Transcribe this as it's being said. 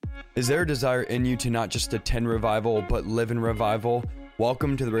Is there a desire in you to not just attend revival, but live in revival?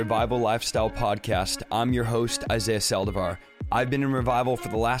 Welcome to the Revival Lifestyle Podcast. I'm your host, Isaiah Saldivar. I've been in revival for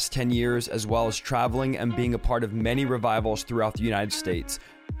the last 10 years, as well as traveling and being a part of many revivals throughout the United States.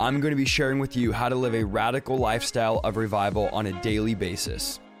 I'm going to be sharing with you how to live a radical lifestyle of revival on a daily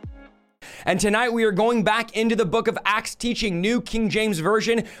basis. And tonight we are going back into the book of Acts, teaching New King James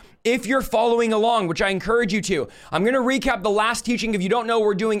Version. If you're following along, which I encourage you to, I'm going to recap the last teaching. If you don't know,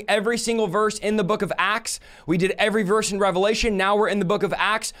 we're doing every single verse in the book of Acts. We did every verse in Revelation. Now we're in the book of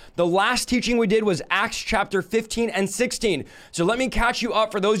Acts. The last teaching we did was Acts chapter 15 and 16. So let me catch you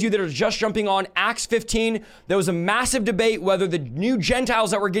up for those of you that are just jumping on Acts 15. There was a massive debate whether the new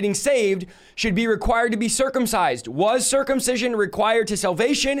Gentiles that were getting saved should be required to be circumcised. Was circumcision required to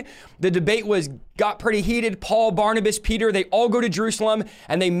salvation? The debate got pretty heated. Paul, Barnabas, Peter, they all go to Jerusalem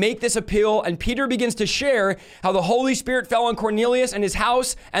and they make this appeal, and Peter begins to share how the Holy Spirit fell on Cornelius and his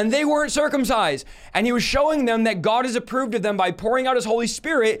house, and they weren't circumcised. And he was showing them that God has approved of them by pouring out his Holy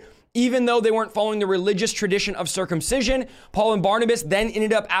Spirit, even though they weren't following the religious tradition of circumcision. Paul and Barnabas then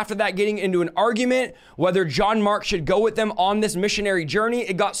ended up, after that, getting into an argument whether John Mark should go with them on this missionary journey.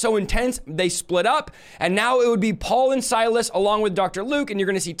 It got so intense, they split up, and now it would be Paul and Silas along with Dr. Luke, and you're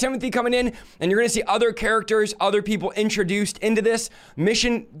going to see Timothy coming in, and you're going to see other characters, other people introduced into this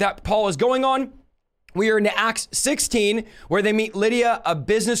mission that Paul is going on. We are in Acts 16, where they meet Lydia, a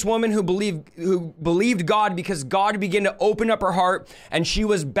businesswoman who believed God because God began to open up her heart and she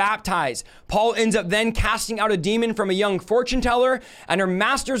was baptized. Paul ends up then casting out a demon from a young fortune teller, and her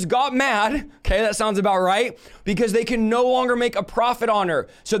masters got mad. Okay, that sounds about right, because they can no longer make a profit on her.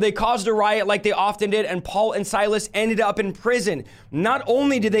 So they caused a riot like they often did, and Paul and Silas ended up in prison. Not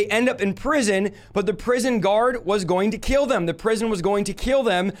only did they end up in prison, but the prison guard was going to kill them. The prison was going to kill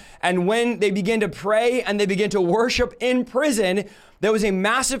them. And when they began to pray and they began to worship in prison, there was a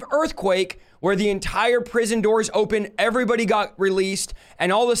massive earthquake where the entire prison doors opened, everybody got released,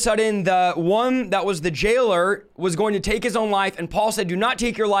 and all of a sudden the one that was the jailer was going to take his own life, and Paul said, "Do not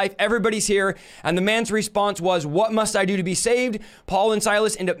take your life, everybody's here." And the man's response was, "What must I do to be saved?" Paul and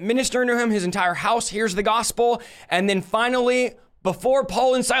Silas end up ministering to him, his entire house hears the gospel, and then finally, before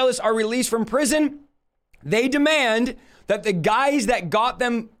Paul and Silas are released from prison, they demand that the guys that got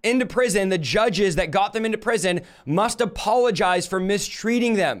them into prison, the judges that got them into prison, must apologize for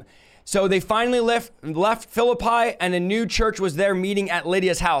mistreating them. So they finally left Philippi, and a new church was there meeting at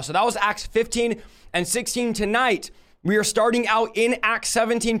Lydia's house. So that was Acts 15 and 16. Tonight, we are starting out in Acts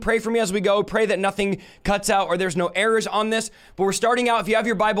 17. Pray for me as we go. Pray that nothing cuts out or there's no errors on this. But we're starting out, if you have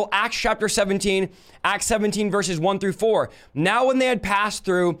your Bible, Acts chapter 17, Acts 17 verses 1 through 4. Now when they had passed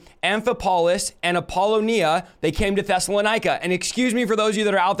through Amphipolis and Apollonia, they came to Thessalonica. And excuse me for those of you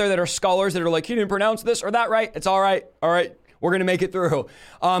that are out there that are scholars that are like, "You didn't pronounce this or that right." It's all right. All right. We're going to make it through.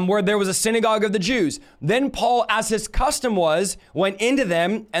 Where there was a synagogue of the Jews. Then Paul, as his custom was, went into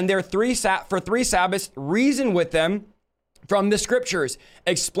them, and for 3 Sabbaths reasoned with them from the scriptures,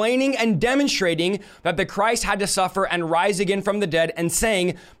 explaining and demonstrating that the Christ had to suffer and rise again from the dead, and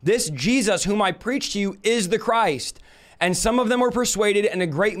saying, "This Jesus whom I preach to you is the Christ." And some of them were persuaded, and a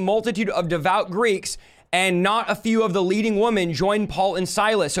great multitude of devout Greeks and not a few of the leading women joined Paul and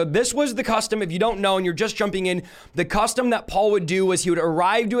Silas. So this was the custom. If you don't know and you're just jumping in, the custom that Paul would do was he would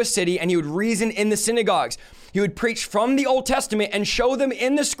arrive to a city and he would reason in the synagogues. He would preach from the Old Testament and show them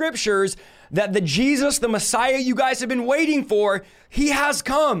in the scriptures that the Jesus, the Messiah you guys have been waiting for, he has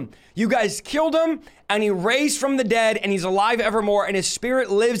come. You guys killed him, and he raised from the dead, and he's alive evermore, and his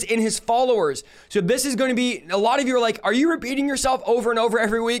spirit lives in his followers. So this is going to be, a lot of you are like, are you repeating yourself over and over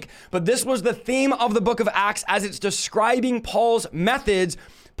every week? But this was the theme of the book of Acts as it's describing Paul's methods.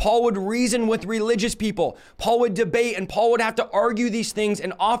 Paul would reason with religious people. Paul would debate, and Paul would have to argue these things.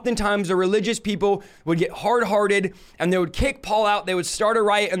 And oftentimes the religious people would get hard-hearted, and they would kick Paul out. They would start a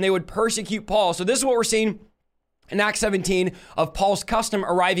riot, and they would persecute Paul. So this is what we're seeing in Acts 17 of Paul's custom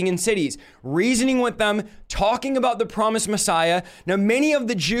arriving in cities, reasoning with them, talking about the promised Messiah. Now, many of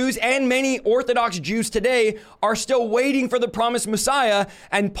the Jews and many Orthodox Jews today are still waiting for the promised Messiah.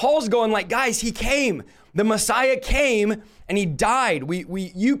 And Paul's going like, guys, he came. The Messiah came and he died.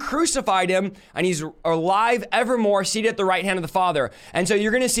 You crucified him, and he's alive evermore, seated at the right hand of the Father. And so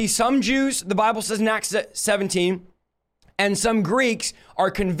you're going to see some Jews, the Bible says in Acts 17, and some Greeks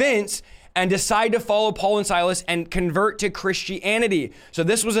are convinced and decide to follow Paul and Silas and convert to Christianity. So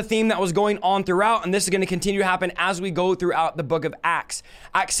this was a theme that was going on throughout, and this is going to continue to happen as we go throughout the book of Acts.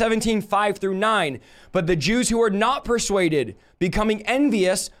 Acts 17, 5 through 9. But the Jews who were not persuaded, becoming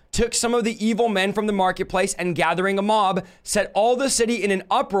envious, took some of the evil men from the marketplace, and gathering a mob, set all the city in an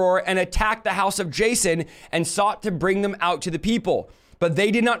uproar and attacked the house of Jason and sought to bring them out to the people. but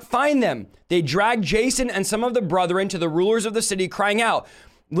they did not find them. They dragged Jason and some of the brethren to the rulers of the city, crying out.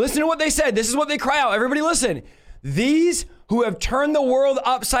 Listen to what they said. This is what they cry out. Everybody listen. These who have turned the world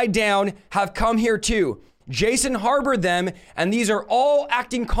upside down have come here too. Jason harbored them, and these are all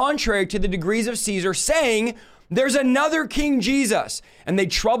acting contrary to the decrees of Caesar, saying, there's another King Jesus. And they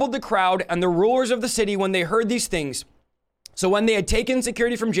troubled the crowd and the rulers of the city when they heard these things. So when they had taken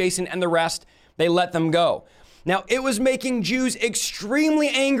security from Jason and the rest, they let them go. Now, it was making Jews extremely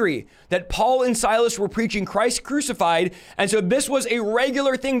angry that Paul and Silas were preaching Christ crucified. And so this was a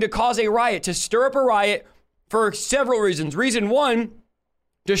regular thing to cause a riot, to stir up a riot for several reasons. Reason one,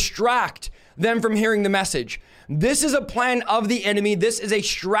 distract them from hearing the message. This is a plan of the enemy. This is a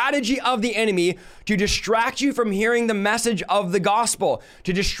strategy of the enemy to distract you from hearing the message of the gospel,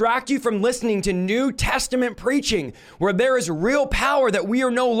 to distract you from listening to New Testament preaching, where there is real power, that we are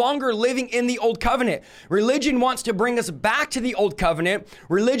no longer living in the old covenant. Religion wants to bring us back to the old covenant.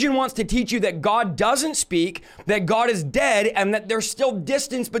 Religion wants to teach you that God doesn't speak, that God is dead, and that there's still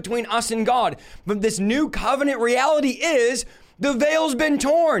distance between us and God. But this new covenant reality is the veil's been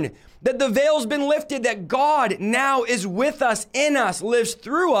torn. That the veil's been lifted, that God now is with us, in us, lives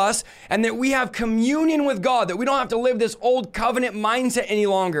through us, and that we have communion with God, that we don't have to live this old covenant mindset any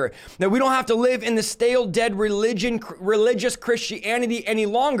longer, that we don't have to live in the stale, dead religious Christianity any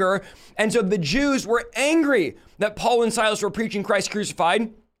longer. And so the Jews were angry that Paul and Silas were preaching Christ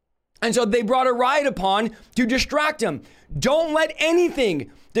crucified. And so they brought a riot upon to distract them. Don't let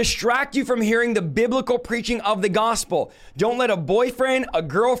anything distract you from hearing the biblical preaching of the gospel. Don't let a boyfriend, a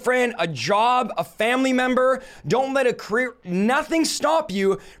girlfriend, a job, a family member, don't let a career, nothing stop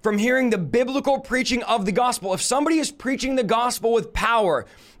you from hearing the biblical preaching of the gospel. If somebody is preaching the gospel with power,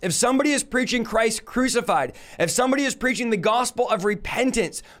 if somebody is preaching Christ crucified, if somebody is preaching the gospel of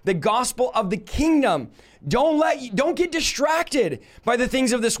repentance, the gospel of the kingdom, don't get distracted by the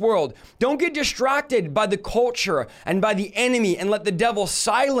things of this world. Don't get distracted by the culture and by the enemy, and let the devil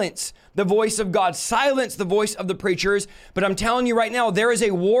silence the voice of God, silence the voice of the preachers. But I'm telling you right now, there is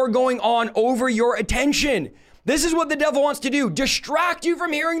a war going on over your attention. This is what the devil wants to do, distract you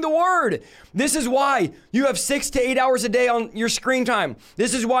from hearing the word. This is why you have 6 to 8 hours a day on your screen time.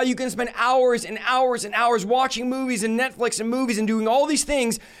 This is why you can spend hours and hours and hours watching movies and Netflix and movies and doing all these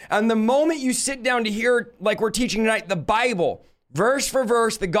things. And the moment you sit down to hear, like we're teaching tonight, the Bible, verse for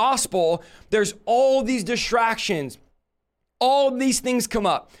verse, the gospel, there's all these distractions. All these things come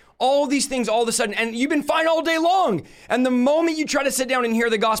up. All these things all of a sudden, and you've been fine all day long. And the moment you try to sit down and hear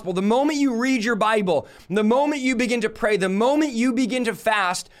the gospel, the moment you read your Bible, the moment you begin to pray, the moment you begin to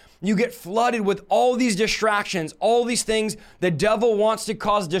fast, you get flooded with all these distractions, all these things. The devil wants to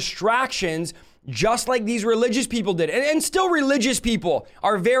cause distractions just like these religious people did. And still religious people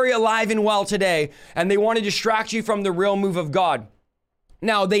are very alive and well today, and they want to distract you from the real move of God.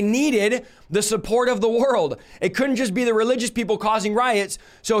 Now, they needed the support of the world. It couldn't just be the religious people causing riots.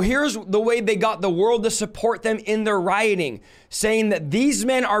 So here's the way they got the world to support them in their rioting, saying that these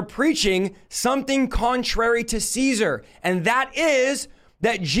men are preaching something contrary to Caesar, and that is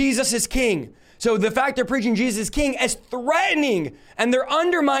that Jesus is king. So the fact they're preaching Jesus is king is threatening, and they're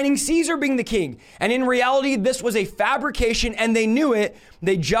undermining Caesar being the king. And in reality, this was a fabrication, and they knew it.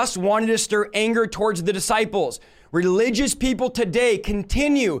 They just wanted to stir anger towards the disciples. Religious people today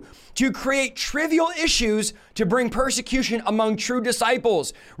continue to create trivial issues to bring persecution among true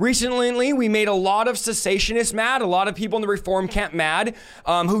disciples. Recently, we made a lot of cessationists mad, a lot of people in the Reform camp mad,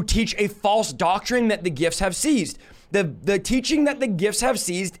 who teach a false doctrine that the gifts have ceased. The teaching that the gifts have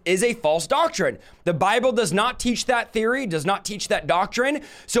ceased is a false doctrine. The Bible does not teach that theory, does not teach that doctrine.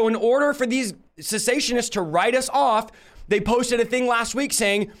 So in order for these cessationists to write us off, they posted a thing last week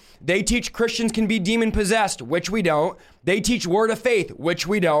saying they teach Christians can be demon possessed, which we don't. They teach word of faith, which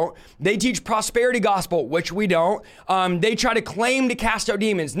we don't. They teach prosperity gospel, which we don't. They try to claim to cast out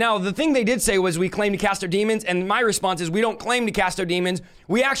demons. Now, the thing they did say was we claim to cast out demons. And my response is we don't claim to cast out demons.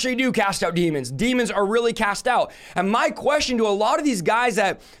 We actually do cast out demons. Demons are really cast out. And my question to a lot of these guys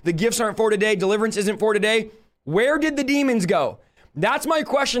that the gifts aren't for today, deliverance isn't for today, where did the demons go? That's my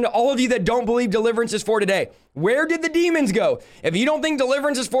question to all of you that don't believe deliverance is for today. Where did the demons go? If you don't think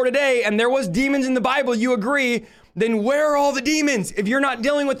deliverance is for today and there was demons in the Bible, you agree, then where are all the demons? If you're not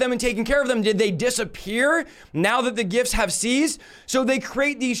dealing with them and taking care of them, did they disappear now that the gifts have ceased? So they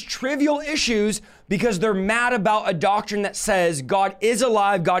create these trivial issues because they're mad about a doctrine that says God is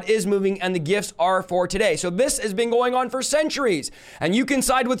alive, God is moving, and the gifts are for today. So this has been going on for centuries. And you can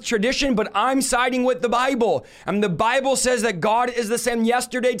side with tradition, but I'm siding with the Bible. And the Bible says that God is the same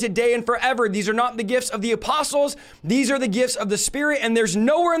yesterday, today, and forever. These are not the gifts of the apostles. These are the gifts of the Spirit. And there's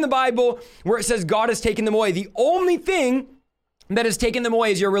nowhere in the Bible where it says God has taken them away. The only thing that has taken them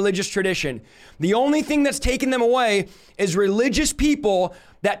away is your religious tradition. The only thing that's taken them away is religious people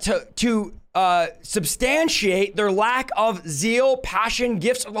that to substantiate their lack of zeal, passion,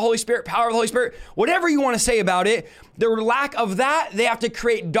 gifts of the Holy Spirit, power of the Holy Spirit, whatever you want to say about it, their lack of that, they have to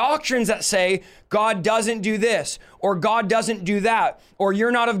create doctrines that say God doesn't do this, or God doesn't do that, or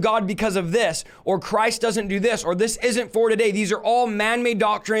you're not of God because of this, or Christ doesn't do this, or this isn't for today. These are all man-made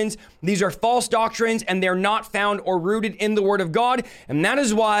doctrines. These are false doctrines, and they're not found or rooted in the Word of God. And that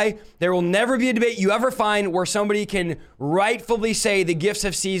is why there will never be a debate you ever find where somebody can rightfully say the gifts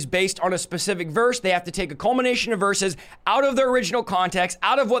have ceased based on a specific verse. They have to take a culmination of verses out of their original context,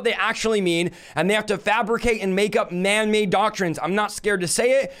 out of what they actually mean, and they have to fabricate and make up man-made doctrines. I'm not scared to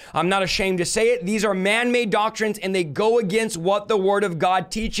say it. I'm not ashamed to say it. These are man-made doctrines, and they go against what the Word of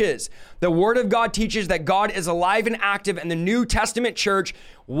God teaches. The Word of God teaches that God is alive and active, and the New Testament church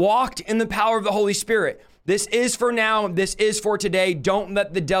walked in the power of the Holy Spirit. This is for now. This is for today. Don't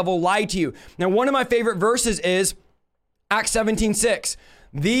let the devil lie to you. Now, one of my favorite verses is Acts 17:6.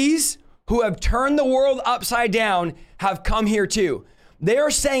 These who have turned the world upside down have come here too. They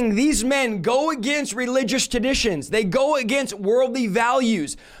are saying these men go against religious traditions. They go against worldly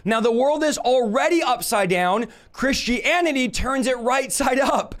values. Now, the world is already upside down. Christianity turns it right side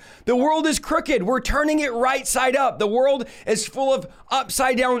up. The world is crooked. We're turning it right side up. The world is full of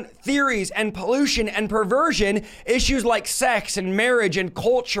upside down theories and pollution and perversion. Issues like sex and marriage and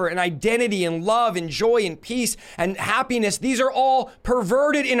culture and identity and love and joy and peace and happiness. These are all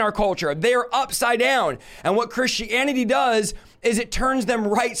perverted in our culture. They are upside down. And what Christianity does is it turns them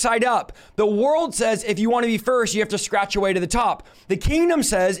right side up. The world says if you want to be first, you have to scratch your way to the top. The kingdom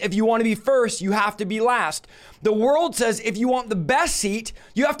says if you want to be first, you have to be last. The world says if you want the best seat,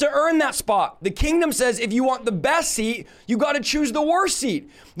 you have to earn that spot. The kingdom says if you want the best seat, you got to choose the worst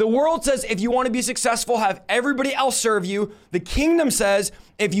seat. The world says if you want to be successful, have everybody else serve you. The kingdom says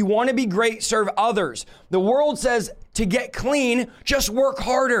if you want to be great, serve others. The world says to get clean, just work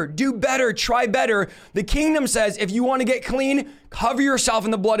harder, do better, try better. The kingdom says if you want to get clean, cover yourself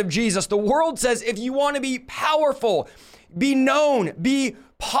in the blood of Jesus. The world says if you want to be powerful, be known, be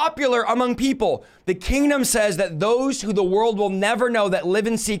popular among people. The kingdom says that those who the world will never know, that live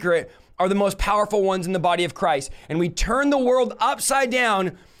in secret, are the most powerful ones in the body of Christ. And we turn the world upside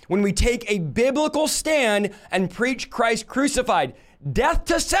down when we take a biblical stand and preach Christ crucified. Death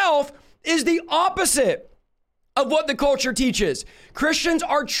to self is the opposite of what the culture teaches. Christians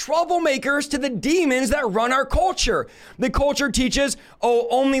are troublemakers to the demons that run our culture. The culture teaches, oh,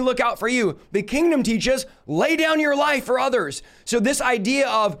 only look out for you. The kingdom teaches, lay down your life for others. So this idea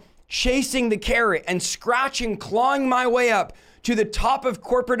of chasing the carrot and scratching, clawing my way up to the top of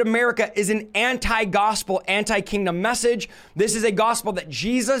corporate America is an anti-gospel, anti-kingdom message. This is a gospel that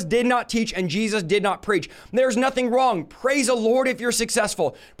Jesus did not teach and Jesus did not preach. There's nothing wrong. Praise the Lord if you're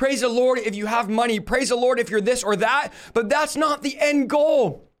successful. Praise the Lord if you have money. Praise the Lord if you're this or that. But that's not the end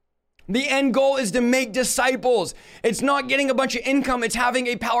goal. The end goal is to make disciples. It's not getting a bunch of income. It's having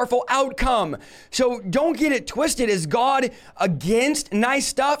a powerful outcome. So don't get it twisted. Is God against nice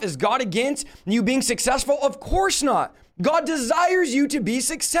stuff? Is God against you being successful? Of course not. God desires you to be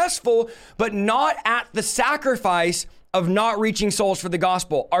successful, but not at the sacrifice of not reaching souls for the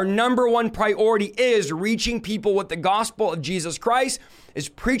gospel. Our number one priority is reaching people with the gospel of Jesus Christ, is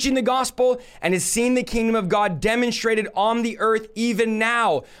preaching the gospel, and is seeing the kingdom of God demonstrated on the earth even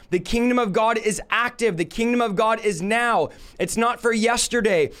now. The kingdom of God is active. The kingdom of God is now. It's not for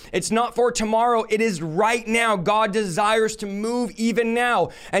yesterday. It's not for tomorrow. It is right now. God desires to move even now.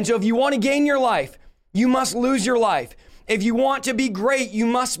 And so if you want to gain your life, you must lose your life. If you want to be great, you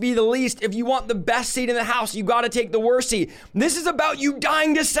must be the least. If you want the best seat in the house, you got to take the worst seat. This is about you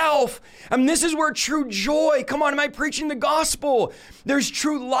dying to self. And this is where true joy, come on, am I preaching the gospel? There's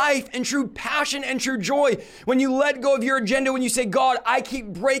true life and true passion and true joy. When you let go of your agenda, when you say, God, I keep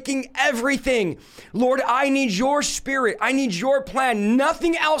breaking everything. Lord, I need your spirit. I need your plan.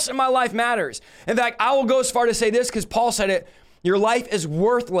 Nothing else in my life matters. In fact, I will go as far to say this because Paul said it. Your life is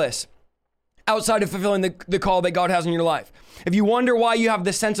worthless outside of fulfilling the call that God has in your life. If you wonder why you have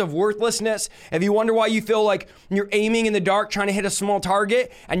this sense of worthlessness, if you wonder why you feel like you're aiming in the dark trying to hit a small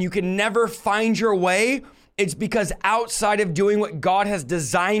target and you can never find your way, it's because outside of doing what God has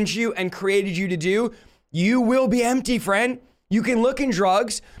designed you and created you to do, you will be empty, friend. You can look in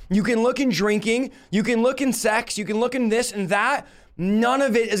drugs, you can look in drinking, you can look in sex, you can look in this and that. None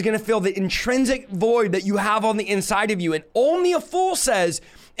of it is going to fill the intrinsic void that you have on the inside of you. And only a fool says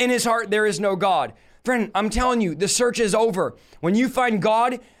in his heart, there is no God. Friend, I'm telling you, the search is over. When you find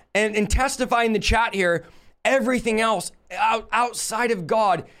God and testify in the chat here, everything else outside of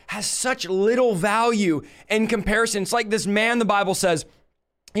God has such little value in comparison. It's like this man, the Bible says,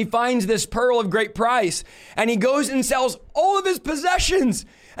 he finds this pearl of great price and he goes and sells all of his possessions.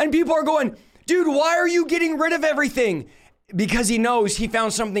 And people are going, dude, why are you getting rid of everything? Because he knows he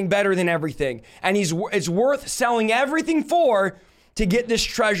found something better than everything. And it's worth selling everything for to get this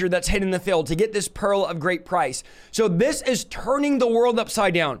treasure that's hidden in the field, to get this pearl of great price. So this is turning the world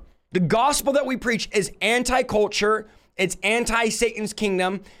upside down. The gospel that we preach is anti-culture. It's anti-Satan's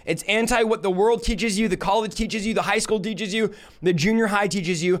kingdom. It's anti what the world teaches you, the college teaches you, the high school teaches you, the junior high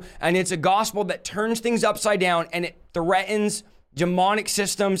teaches you. And it's a gospel that turns things upside down, and it threatens demonic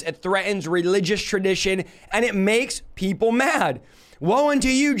systems. It threatens religious tradition, and it makes people mad. Woe unto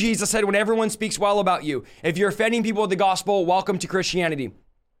you, Jesus said, when everyone speaks well about you. If you're offending people with the gospel, welcome to Christianity.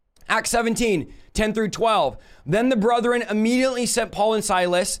 Acts 17, 10 through 12. Then the brethren immediately sent Paul and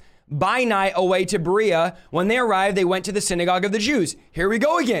Silas by night away to Berea. When they arrived, they went to the synagogue of the Jews. Here we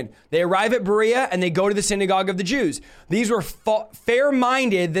go again. They arrive at Berea and they go to the synagogue of the Jews. These were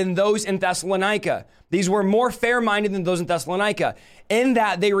fair-minded than those in Thessalonica. These were more fair-minded than those in Thessalonica, in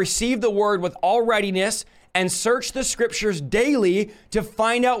that they received the word with all readiness and searched the scriptures daily to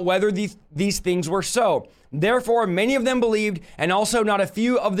find out whether these things were so. Therefore, many of them believed, and also not a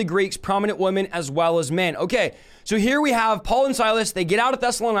few of the Greeks, prominent women as well as men. Okay, so here we have Paul and Silas. They get out of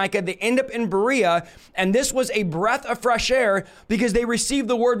Thessalonica. They end up in Berea, and this was a breath of fresh air because they received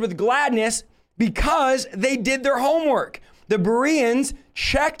the word with gladness because they did their homework. The Bereans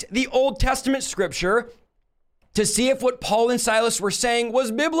checked the Old Testament scripture to see if what Paul and Silas were saying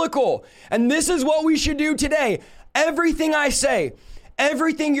was biblical. And this is what we should do today. Everything I say,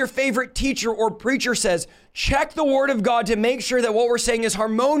 everything your favorite teacher or preacher says, check the word of God to make sure that what we're saying is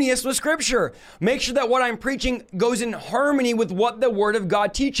harmonious with scripture. Make sure that what I'm preaching goes in harmony with what the word of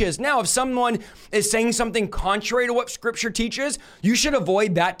God teaches. Now, if someone is saying something contrary to what scripture teaches, you should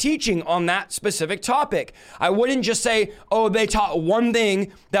avoid that teaching on that specific topic. I wouldn't just say, oh, they taught one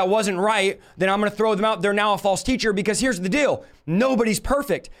thing that wasn't right, then I'm going to throw them out. They're now a false teacher, because here's the deal. Nobody's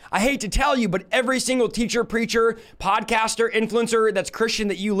perfect. I hate to tell you, but every single teacher, preacher, podcaster, influencer that's Christian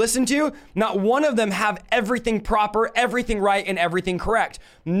that you listen to, not one of them have everything proper, everything right, and everything correct.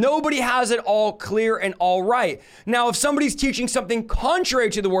 Nobody has it all clear and all right. Now, if somebody's teaching something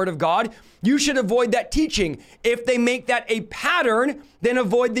contrary to the word of God, you should avoid that teaching. If they make that a pattern, then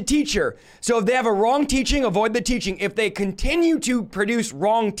avoid the teacher. So if they have a wrong teaching, avoid the teaching. If they continue to produce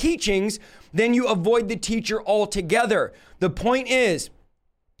wrong teachings, then you avoid the teacher altogether. The point is,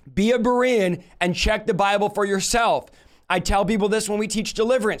 be a Berean and check the Bible for yourself. I tell people this when we teach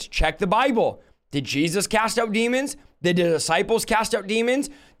deliverance. Check the Bible. Did Jesus cast out demons? Did the disciples cast out demons?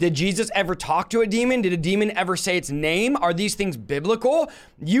 Did Jesus ever talk to a demon? Did a demon ever say its name? Are these things biblical?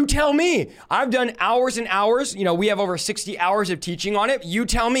 You tell me. I've done hours and hours. We have over 60 hours of teaching on it. You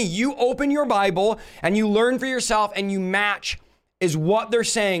tell me. You open your Bible and you learn for yourself and you match. Is what they're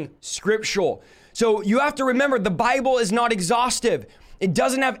saying scriptural? So you have to remember, the Bible is not exhaustive. It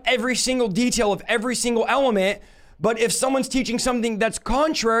doesn't have every single detail of every single element, but if someone's teaching something that's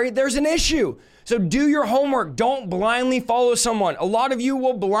contrary, there's an issue. So do your homework. Don't blindly follow someone. A lot of you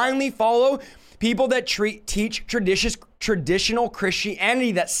will blindly follow people that teach traditional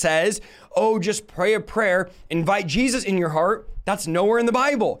Christianity that says, oh, just pray a prayer, invite Jesus in your heart. That's nowhere in the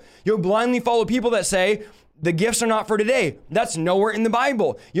Bible. You'll blindly follow people that say, the gifts are not for today. That's nowhere in the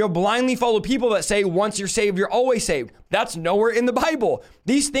Bible. You'll blindly follow people that say, once you're saved, you're always saved. That's nowhere in the Bible.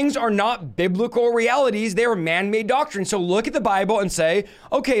 These things are not biblical realities. They are man-made doctrines. So look at the Bible and say,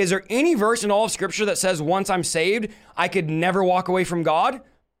 okay, is there any verse in all of scripture that says once I'm saved, I could never walk away from God?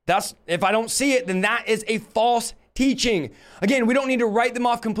 If I don't see it, then that is a false teaching. Again, we don't need to write them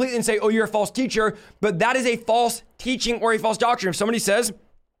off completely and say, oh, you're a false teacher, but that is a false teaching or a false doctrine. If somebody says,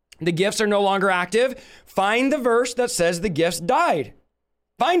 the gifts are no longer active, find the verse that says the gifts died.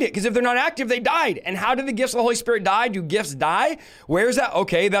 Find it, because if they're not active, they died. And how did the gifts of the Holy Spirit die? Do gifts die? Where's that?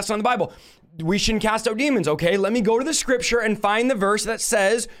 Okay, that's not in the Bible. We shouldn't cast out demons. Okay, let me go to the scripture and find the verse that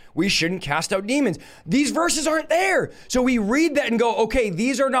says we shouldn't cast out demons. These verses aren't there. So we read that and go, okay,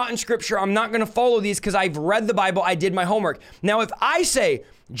 these are not in scripture. I'm not going to follow these because I've read the Bible. I did my homework. Now, if I say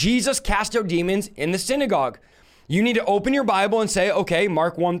Jesus cast out demons in the synagogue, you need to open your Bible and say, okay,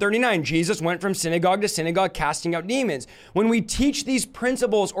 Mark 1:39, Jesus went from synagogue to synagogue casting out demons. When we teach these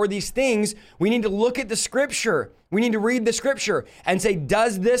principles or these things, we need to look at the scripture. We need to read the scripture and say,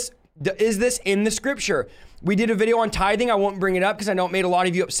 is this in the scripture? We did a video on tithing. I won't bring it up because I know it made a lot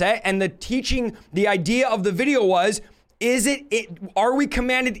of you upset. And the idea of the video was, Are we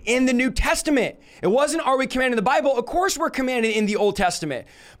commanded in the New Testament? It wasn't, are we commanded in the Bible? Of course we're commanded in the Old Testament.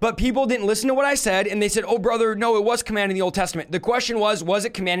 But people didn't listen to what I said, and they said, oh, brother, no, it was commanded in the Old Testament. The question was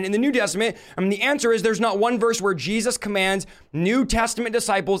it commanded in the New Testament? The answer is there's not one verse where Jesus commands New Testament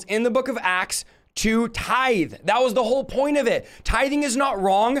disciples in the book of Acts to tithe. That was the whole point of it. Tithing is not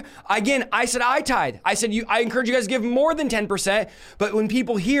wrong. Again, I said I tithe. I said I encourage you guys to give more than 10%, but when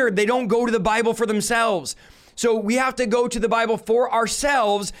people hear, they don't go to the Bible for themselves. So we have to go to the Bible for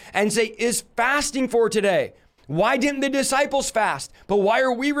ourselves and say, is fasting for today? Why didn't the disciples fast? But why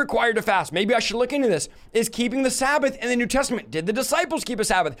are we required to fast? Maybe I should look into this. Is keeping the Sabbath in the New Testament? Did the disciples keep a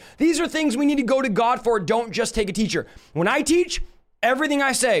Sabbath? These are things we need to go to God for. Don't just take a teacher. When I teach, everything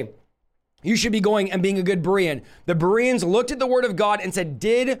I say, you should be going and being a good Berean. The Bereans looked at the word of God and said,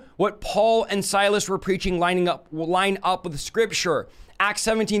 did what Paul and Silas were preaching line up with scripture? Acts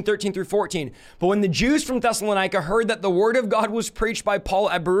 17, 13 through 14. But when the Jews from Thessalonica heard that the word of God was preached by Paul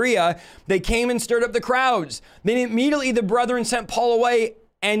at Berea, they came and stirred up the crowds. Then immediately the brethren sent Paul away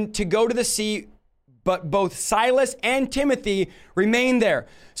and to go to the sea, but both Silas and Timothy remained there.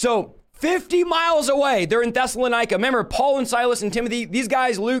 So 50 miles away, they're in Thessalonica. Remember, Paul and Silas and Timothy, these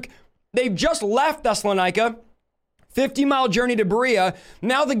guys, Luke, they've just left Thessalonica, 50-mile journey to Berea.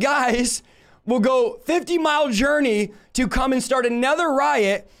 Now the guys will go 50-mile journey to come and start another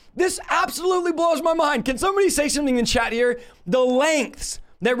riot. This absolutely blows my mind. Can somebody say something in chat here? The lengths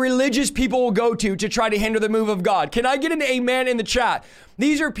that religious people will go to try to hinder the move of God. Can I get an amen in the chat?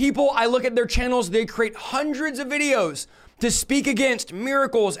 These are people, I look at their channels, they create hundreds of videos to speak against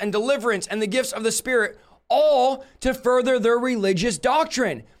miracles and deliverance and the gifts of the Spirit, all to further their religious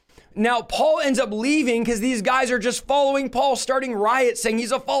doctrine. Now, Paul ends up leaving because these guys are just following Paul, starting riots, saying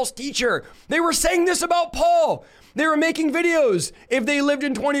he's a false teacher. They were saying this about Paul. They were making videos if they lived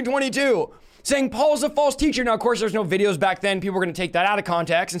in 2022, saying Paul's a false teacher. Now, of course, there's no videos back then. People were going to take that out of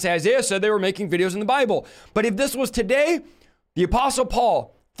context and say Isaiah said they were making videos in the Bible. But if this was today, the Apostle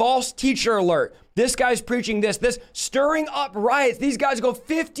Paul, false teacher alert. This guy's preaching this stirring up riots. These guys go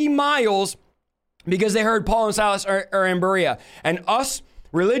 50 miles because they heard Paul and Silas are in Berea. And us,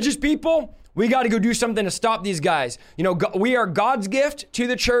 religious people, we got to go do something to stop these guys. You know, we are God's gift to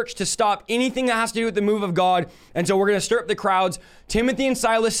the church to stop anything that has to do with the move of God. And so we're going to stir up the crowds. Timothy and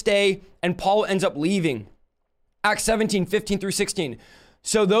Silas stay, and Paul ends up leaving. Acts 17, 15 through 16.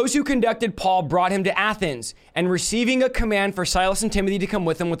 So those who conducted Paul brought him to Athens, and receiving a command for Silas and Timothy to come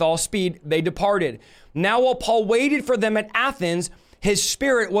with him with all speed, they departed. Now while Paul waited for them at Athens, his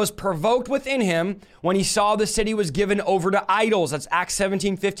spirit was provoked within him when he saw the city was given over to idols. That's Acts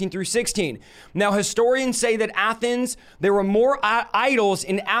 17, 15 through 16. Now, historians say that Athens, there were more idols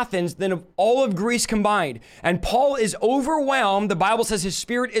in Athens than of all of Greece combined. And Paul is overwhelmed. The Bible says his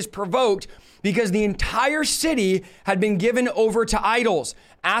spirit is provoked because the entire city had been given over to idols.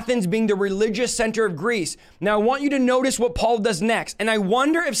 Athens being the religious center of Greece. Now, I want you to notice what Paul does next. And I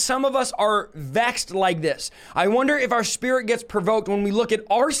wonder if some of us are vexed like this. I wonder if our spirit gets provoked when we look at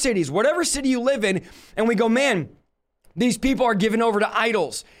our cities, whatever city you live in, and we go, man, these people are given over to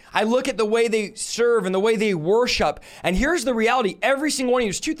idols. I look at the way they serve and the way they worship. And here's the reality. Every single one of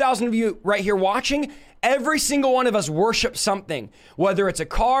you, there's 2,000 of you right here watching. Every single one of us worship something, whether it's a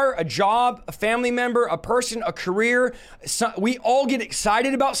car, a job, a family member, a person, a career. We all get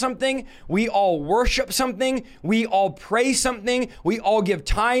excited about something. We all worship something. We all praise something. We all give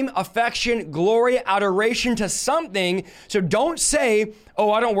time, affection, glory, adoration to something. So don't say,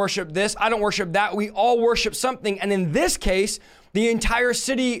 oh, I don't worship this. I don't worship that. We all worship something. And in this case, the entire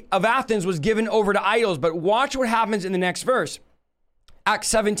city of Athens was given over to idols. But watch what happens in the next verse. Acts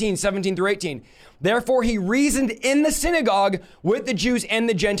 17, 17 through 18. Therefore, he reasoned in the synagogue with the Jews and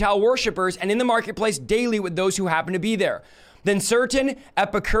the Gentile worshipers, and in the marketplace daily with those who happened to be there. Then certain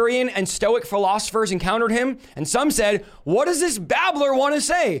Epicurean and Stoic philosophers encountered him, and some said, what does this babbler want to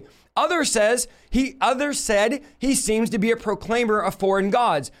say? Others said he seems to be a proclaimer of foreign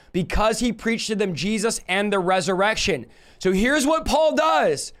gods because he preached to them Jesus and the resurrection. So here's what Paul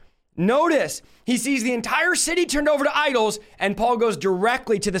does. Notice, he sees the entire city turned over to idols, and Paul goes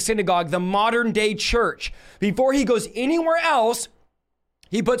directly to the synagogue, the modern day church. Before he goes anywhere else,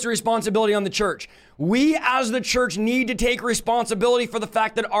 he puts responsibility on the church. We as the church need to take responsibility for the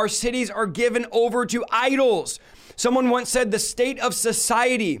fact that our cities are given over to idols. Someone once said the state of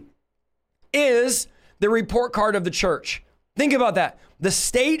society is the report card of the church. Think about that. The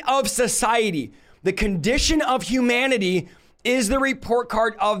state of society, the condition of humanity is the report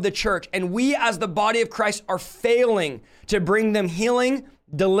card of the church. And we as the body of Christ are failing to bring them healing,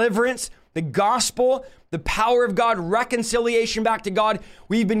 deliverance, the gospel, the power of God, reconciliation back to God.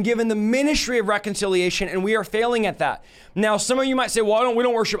 We've been given the ministry of reconciliation, and we are failing at that. Now, some of you might say, well, we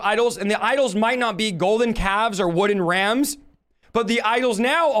don't worship idols, and the idols might not be golden calves or wooden rams, but the idols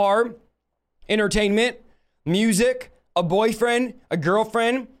now are entertainment, music, a boyfriend, a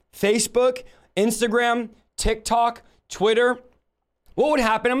girlfriend, Facebook, Instagram, TikTok, Twitter. What would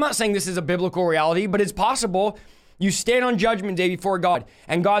happen? I'm not saying this is a biblical reality, but it's possible. You stand on judgment day before God,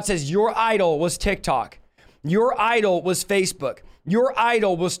 and God says, your idol was TikTok. Your idol was Facebook. Your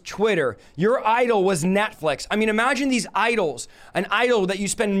idol was Twitter. Your idol was Netflix. I mean, imagine these idols, an idol that you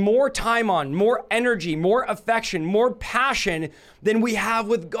spend more time on, more energy, more affection, more passion than we have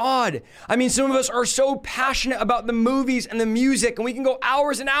with God. I mean, some of us are so passionate about the movies and the music, and we can go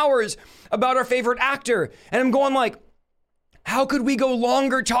hours and hours about our favorite actor. And I'm going like, how could we go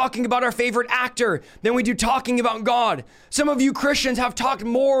longer talking about our favorite actor than we do talking about God? Some of you Christians have talked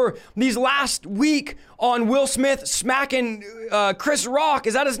more these last week on Will Smith smacking Chris Rock,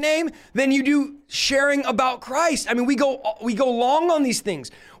 is that his name? Than you do sharing about Christ. I mean, we go long on these things.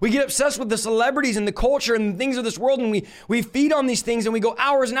 We get obsessed with the celebrities and the culture and the things of this world, and we feed on these things, and we go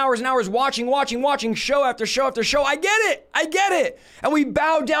hours and hours and hours watching show after show after show. I get it. And we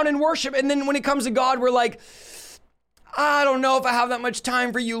bow down in worship, and then when it comes to God, we're like, I don't know if I have that much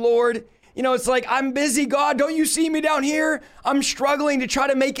time for you, Lord. You know, it's like, I'm busy, God. Don't you see me down here? I'm struggling to try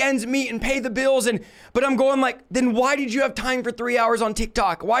to make ends meet and pay the bills. But I'm going like, then why did you have time for 3 hours on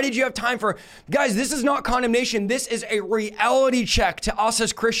TikTok? Why did you have time for, guys, this is not condemnation. This is a reality check to us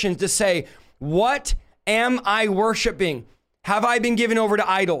as Christians to say, what am I worshiping? Have I been given over to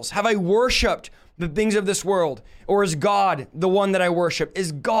idols? Have I worshiped the things of this world? Or is God the one that I worship?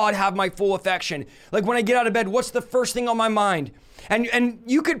 Is God have my full affection? Like when I get out of bed, what's the first thing on my mind? And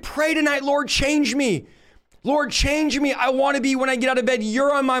you could pray tonight, Lord, change me. Lord, change me. I want to be, when I get out of bed,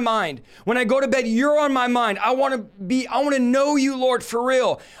 you're on my mind. When I go to bed, you're on my mind. I want to know you, Lord, for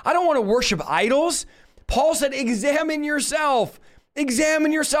real. I don't want to worship idols. Paul said, examine yourself.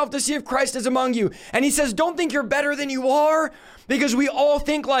 Examine yourself to see if Christ is among you. And he says, don't think you're better than you are, because we all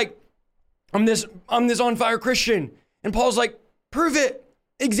think like, I'm this on fire Christian. And Paul's like, prove it.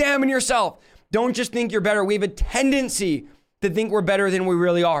 Examine yourself. Don't just think you're better. We have a tendency to think we're better than we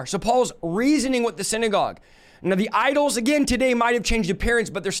really are. So Paul's reasoning with the synagogue. Now the idols, again, today might have changed appearance,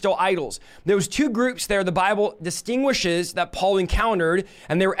 but they're still idols. There was two groups there the Bible distinguishes that Paul encountered,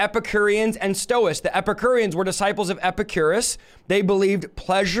 and they were Epicureans and Stoics. The Epicureans were disciples of Epicurus. They believed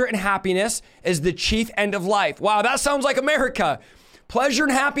pleasure and happiness is the chief end of life. Wow, that sounds like America. Pleasure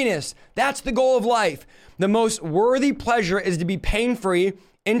and happiness, that's the goal of life. The most worthy pleasure is to be pain-free.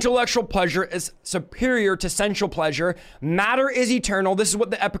 Intellectual pleasure is superior to sensual pleasure. Matter is eternal. This is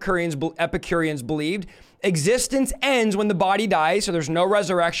what the Epicureans believed. Existence ends when the body dies, so there's no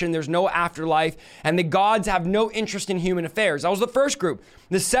resurrection, there's no afterlife, and the gods have no interest in human affairs. That was the first group.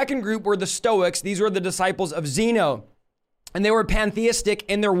 The second group were the Stoics. These were the disciples of Zeno. And they were pantheistic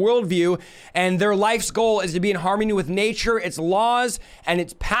in their worldview, and their life's goal is to be in harmony with nature, its laws, and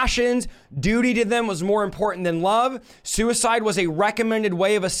its passions. Duty to them was more important than love. Suicide was a recommended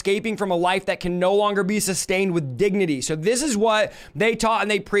way of escaping from a life that can no longer be sustained with dignity. So this is what they taught and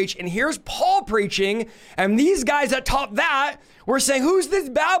they preached. And here's Paul preaching, and these guys that taught that were saying, who's this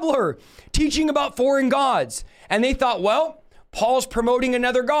babbler teaching about foreign gods? And they thought, well, Paul's promoting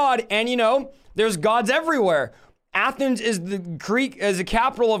another god, and there's gods everywhere. Athens is the Greek, as a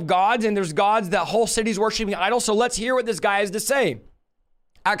capital of gods, and there's gods that whole cities worshiping idols. So let's hear what this guy has to say.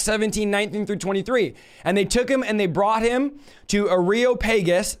 Acts 17, 19 through 23. And they took him and they brought him to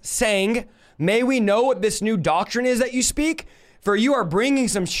Areopagus, saying, may we know what this new doctrine is that you speak? For you are bringing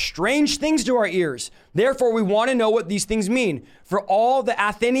some strange things to our ears. Therefore, we want to know what these things mean. For all the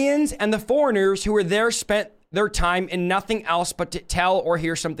Athenians and the foreigners who were there spent their time in nothing else but to tell or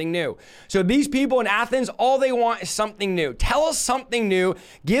hear something new. So these people in Athens, all they want is something new. Tell us something new.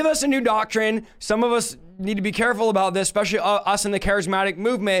 Give us a new doctrine. Some of us need to be careful about this, especially us in the charismatic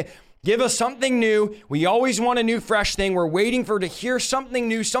movement. Give us something new. We always want a new, fresh thing. We're waiting to hear something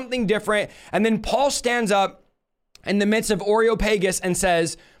new, something different. And then Paul stands up in the midst of Areopagus and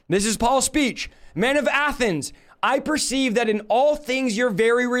says, this is Paul's speech. Men of Athens, I perceive that in all things you're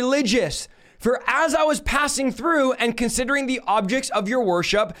very religious. For as I was passing through and considering the objects of your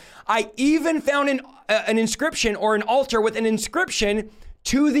worship, I even found an inscription or an altar with an inscription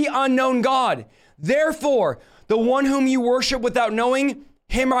to the unknown God. Therefore, the one whom you worship without knowing,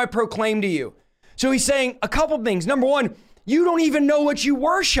 him I proclaim to you. So he's saying a couple things. Number one, you don't even know what you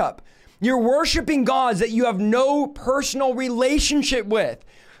worship. You're worshiping gods that you have no personal relationship with.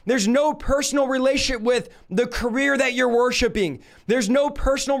 There's no personal relationship with the career that you're worshiping. There's no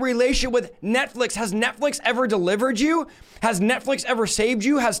personal relationship with Netflix. Has Netflix ever delivered you? Has Netflix ever saved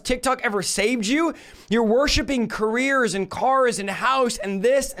you? Has TikTok ever saved you? You're worshiping careers and cars and house and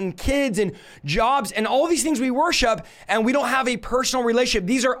this and kids and jobs and all these things we worship, and we don't have a personal relationship.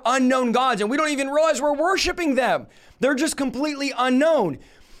 These are unknown gods, and we don't even realize we're worshiping them. They're just completely unknown.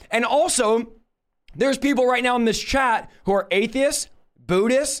 And also, there's people right now in this chat who are atheists,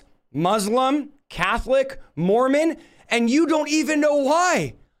 Buddhists, Muslim, Catholic, Mormon, and you don't even know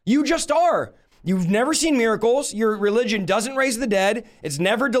why. You just are. You've never seen miracles. Your religion doesn't raise the dead. It's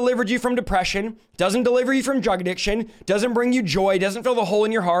never delivered you from depression, doesn't deliver you from drug addiction, doesn't bring you joy, doesn't fill the hole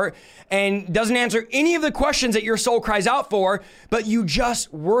in your heart, and doesn't answer any of the questions that your soul cries out for, but you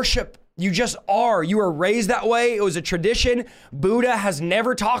just worship. You just are. You were raised that way. It was a tradition. Buddha has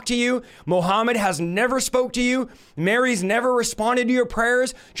never talked to you. Muhammad has never spoke to you. Mary's never responded to your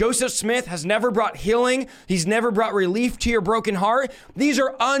prayers. Joseph Smith has never brought healing. He's never brought relief to your broken heart. These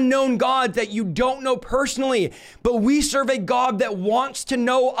are unknown gods that you don't know personally, but we serve a God that wants to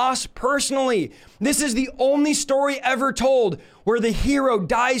know us personally. This is the only story ever told where the hero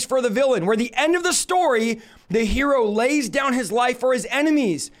dies for the villain, where the end of the story, the hero lays down his life for his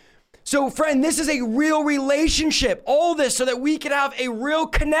enemies. So friend, this is a real relationship. All this so that we can have a real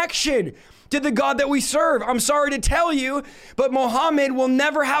connection to the God that we serve. I'm sorry to tell you, but Muhammad will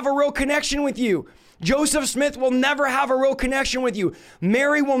never have a real connection with you. Joseph Smith will never have a real connection with you.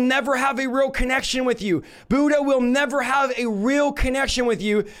 Mary will never have a real connection with you. Buddha will never have a real connection with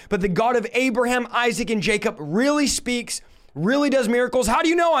you. But the God of Abraham, Isaac, and Jacob really speaks, really does miracles. How do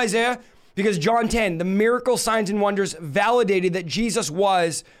you know, Isaiah? Because John 10, the miracle signs and wonders validated that Jesus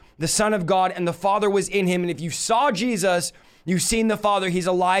was the Son of God and the Father was in him. And if you saw Jesus, you've seen the Father. He's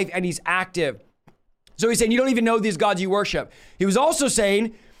alive and he's active. So he's saying you don't even know these gods you worship. He was also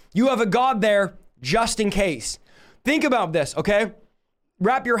saying you have a God there just in case. Think about this, okay?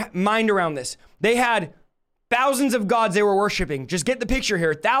 Wrap your mind around this. They had thousands of gods they were worshiping. Just get the picture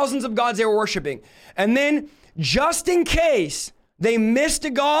here. Thousands of gods they were worshiping. And then just in case they missed a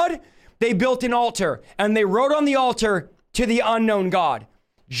God, they built an altar and they wrote on the altar to the unknown God.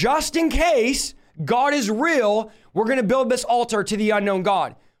 Just in case God is real, we're going to build this altar to the unknown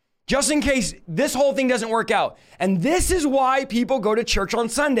God. Just in case this whole thing doesn't work out. And this is why people go to church on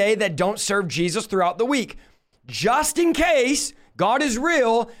Sunday that don't serve Jesus throughout the week. Just in case God is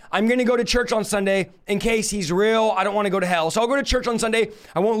real, I'm going to go to church on Sunday in case he's real. I don't want to go to hell. So I'll go to church on Sunday.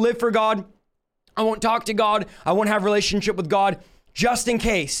 I won't live for God. I won't talk to God. I won't have a relationship with God. Just in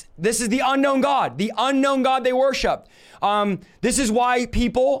case. This is the unknown God they worship. This is why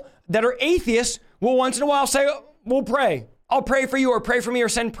people that are atheists will once in a while say, we'll pray. I'll pray for you or pray for me or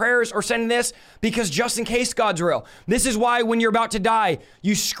send prayers or send this because just in case God's real. This is why when you're about to die,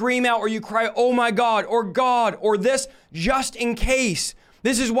 you scream out or you cry, oh my God, or this, just in case.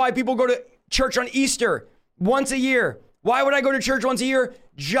 This is why people go to church on Easter once a year. Why would I go to church once a year?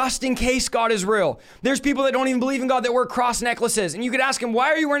 Just in case God is real. There's people that don't even believe in God that wear cross necklaces. And you could ask them, why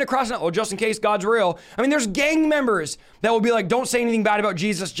are you wearing a cross necklace? Oh, just in case God's real. I mean, there's gang members that will be like, don't say anything bad about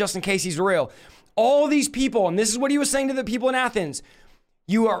Jesus just in case he's real. All these people, and this is what he was saying to the people in Athens,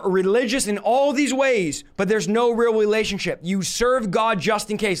 you are religious in all these ways, but there's no real relationship. You serve God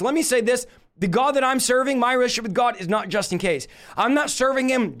just in case. Let me say this. The God that I'm serving, my relationship with God is not just in case. I'm not serving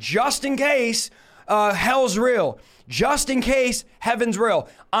him just in case hell's real. Just in case heaven's real.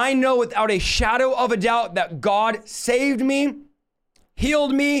 I know without a shadow of a doubt that God saved me,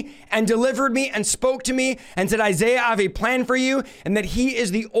 healed me, and delivered me, and spoke to me, and said, Isaiah, I have a plan for you, and that he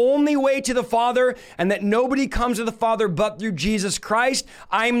is the only way to the Father, and that nobody comes to the Father but through Jesus Christ.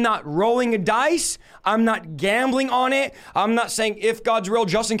 I'm not rolling a dice. I'm not gambling on it. I'm not saying if God's real,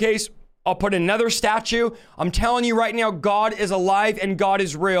 just in case, I'll put another statue. I'm telling you right now, God is alive and God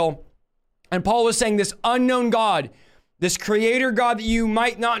is real. And Paul was saying this unknown God, this creator God that you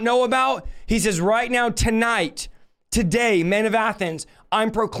might not know about, he says right now, tonight, today, men of Athens,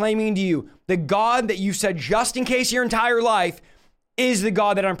 I'm proclaiming to you, the God that you said just in case your entire life is the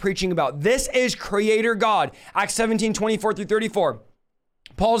God that I'm preaching about. This is creator God. Acts 17, 24 through 34.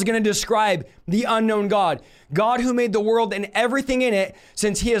 Paul's going to describe the unknown God. God who made the world and everything in it,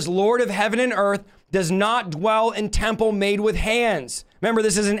 since he is Lord of heaven and earth, does not dwell in temple made with hands. Remember,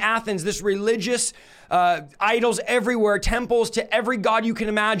 this is in Athens, this religious idols everywhere, temples to every god you can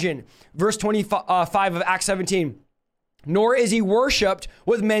imagine. Verse 25 of Acts 17. Nor is he worshipped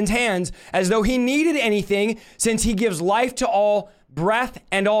with men's hands as though he needed anything, since he gives life to all, breath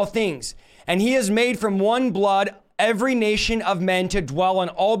and all things. And he is made from one blood every nation of men to dwell on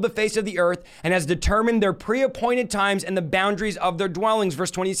all the face of the earth, and has determined their pre-appointed times and the boundaries of their dwellings.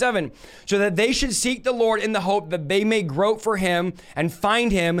 Verse 27, so that they should seek the Lord in the hope that they may grope for him and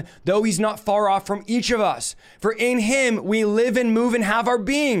find him, though he's not far off from each of us. For in him we live and move and have our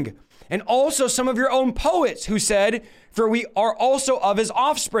being. And also some of your own poets who said, for we are also of his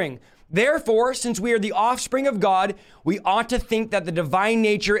offspring. Therefore, since we are the offspring of God, we ought to think that the divine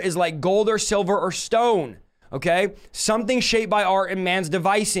nature is like gold or silver or stone, okay? Something shaped by art and man's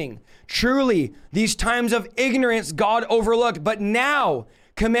devising. Truly, these times of ignorance God overlooked, but now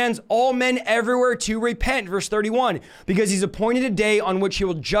commands all men everywhere to repent. Verse 31, because he's appointed a day on which he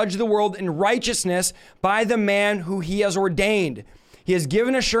will judge the world in righteousness by the man who he has ordained. He has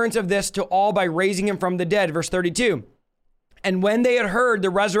given assurance of this to all by raising him from the dead. Verse 32. And when they had heard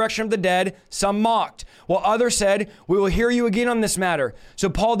the resurrection of the dead, some mocked, while others said, we will hear you again on this matter. So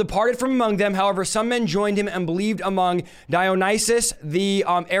Paul departed from among them. However, some men joined him and believed, among Dionysius, the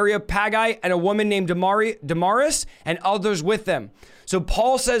Areopagi, and a woman named Damaris, and others with them. So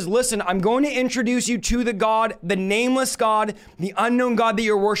Paul says, listen, I'm going to introduce you to the God, the nameless God, the unknown God that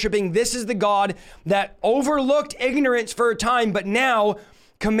you're worshiping. This is the God that overlooked ignorance for a time, but now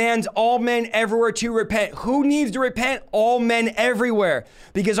commands all men everywhere to repent. Who needs to repent? All men everywhere.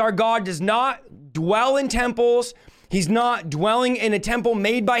 Because our God does not dwell in temples. He's not dwelling in a temple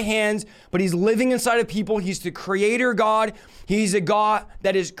made by hands, but he's living inside of people. He's the creator God. He's a God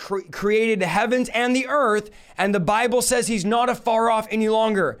that has created the heavens and the earth. And the Bible says he's not afar off any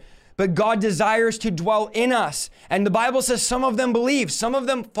longer. But God desires to dwell in us. And the Bible says some of them believed. Some of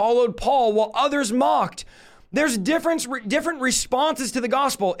them followed Paul while others mocked. There's different responses to the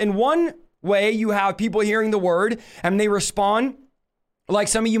gospel. In one way, you have people hearing the word and they respond like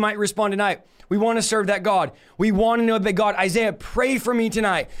some of you might respond tonight. We want to serve that God. We want to know that God. Isaiah, pray for me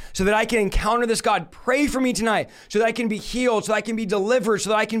tonight so that I can encounter this God. Pray for me tonight so that I can be healed, so that I can be delivered,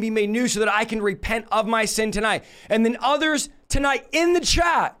 so that I can be made new, so that I can repent of my sin tonight. And then others tonight in the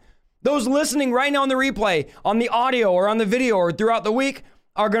chat, those listening right now on the replay, on the audio or on the video or throughout the week,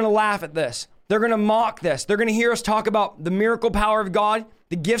 are going to laugh at this. They're going to mock this. They're going to hear us talk about the miracle power of God,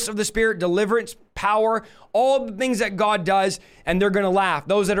 the gifts of the Spirit, deliverance, power, all the things that God does, and they're going to laugh.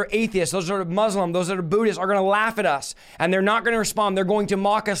 Those that are atheists, those that are Muslim, those that are Buddhists are going to laugh at us, and they're not going to respond. They're going to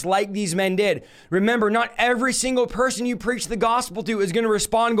mock us like these men did. Remember, not every single person you preach the gospel to is going to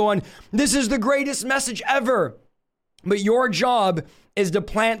respond going, this is the greatest message ever. But your job is to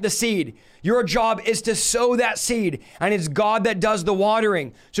plant the seed. Your job is to sow that seed, and it's God that does the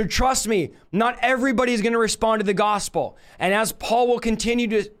watering. So trust me, not everybody is going to respond to the gospel. And as Paul will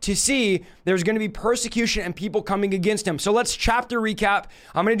continue to see, there's going to be persecution and people coming against him. So let's chapter recap.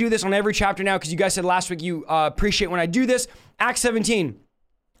 I'm going to do this on every chapter now because you guys said last week you appreciate when I do this. Acts 17.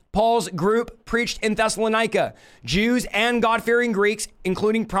 Paul's group preached in Thessalonica. Jews and God-fearing Greeks,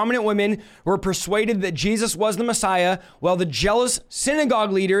 including prominent women, were persuaded that Jesus was the Messiah, while the jealous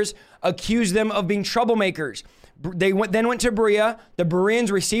synagogue leaders accused them of being troublemakers. They then went to Berea. The Bereans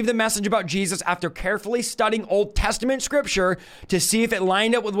received the message about Jesus after carefully studying Old Testament scripture to see if it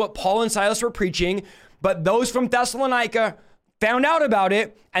lined up with what Paul and Silas were preaching. But those from Thessalonica found out about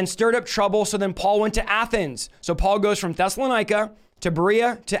it and stirred up trouble. So then Paul went to Athens. So Paul goes from Thessalonica to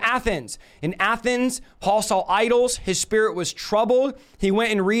Berea to Athens. In Athens, Paul saw idols. His spirit was troubled. He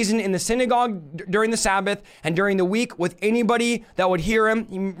went and reasoned in the synagogue during the Sabbath and during the week with anybody that would hear him.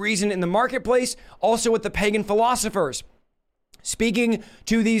 He reasoned in the marketplace, also with the pagan philosophers. Speaking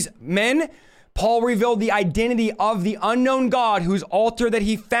to these men, Paul revealed the identity of the unknown God whose altar that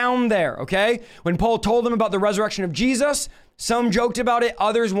he found there, okay? When Paul told them about the resurrection of Jesus, some joked about it,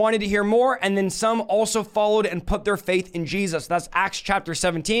 others wanted to hear more, and then some also followed and put their faith in Jesus. That's Acts chapter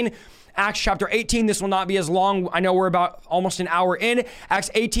 17. Acts chapter 18, this will not be as long. I know we're about almost an hour in.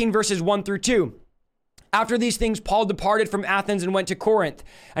 Acts 18 verses 1 through 2. After these things, Paul departed from Athens and went to Corinth,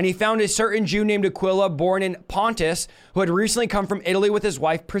 and he found a certain Jew named Aquila, born in Pontus, who had recently come from Italy with his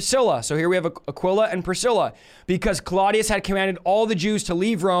wife Priscilla. So here we have Aquila and Priscilla. Because Claudius had commanded all the Jews to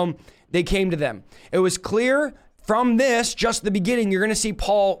leave Rome, they came to them. It was clear from this, just the beginning, you're going to see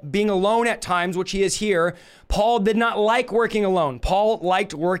Paul being alone at times, which he is here. Paul did not like working alone. Paul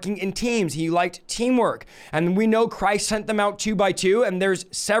liked working in teams. He liked teamwork. And we know Christ sent them out 2 by 2. And there's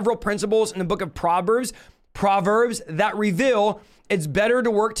several principles in the book of Proverbs that reveal it's better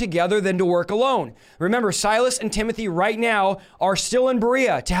to work together than to work alone. Remember, Silas and Timothy right now are still in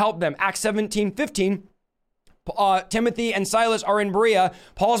Berea to help them. Acts 17:15. Timothy and Silas are in Berea.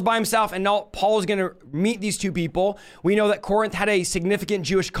 Paul's by himself, and now Paul is going to meet these two people. We know that Corinth had a significant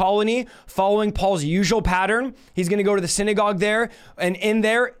Jewish colony following Paul's usual pattern. He's going to go to the synagogue there, and in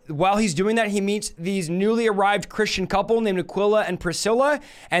there, while he's doing that, he meets these newly arrived Christian couple named Aquila and Priscilla,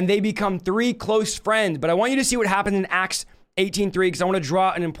 and they become 3 close friends. But I want you to see what happened in Acts 18:3, because I want to draw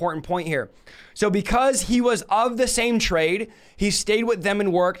out an important point here. So because he was of the same trade, he stayed with them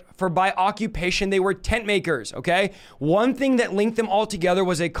and worked, for by occupation they were tent makers, okay? One thing that linked them all together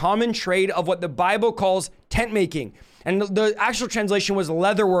was a common trade of what the Bible calls tent making. And the actual translation was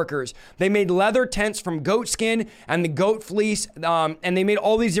leather workers. They made leather tents from goat skin and the goat fleece, and they made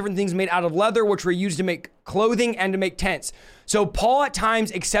all these different things made out of leather, which were used to make clothing and to make tents. So Paul at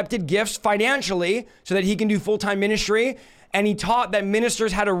times accepted gifts financially so that he can do full-time ministry. And he taught that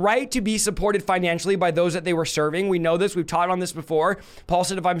ministers had a right to be supported financially by those that they were serving. We know this. We've taught on this before. Paul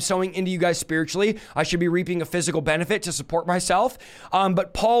said, if I'm sowing into you guys spiritually, I should be reaping a physical benefit to support myself.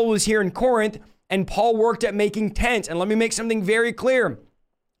 But Paul was here in Corinth, and Paul worked at making tents. And let me make something very clear.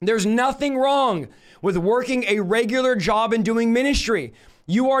 There's nothing wrong with working a regular job and doing ministry.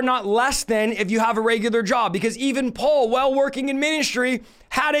 You are not less than if you have a regular job, because even Paul, while working in ministry,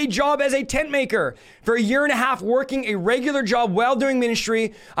 had a job as a tent maker. For 1.5 years working a regular job while doing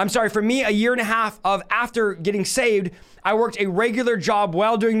ministry, for me, 1.5 years of after getting saved, I worked a regular job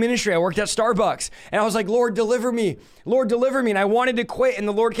while doing ministry. I worked at Starbucks, and I was like, Lord, deliver me. Lord, deliver me. And I wanted to quit, and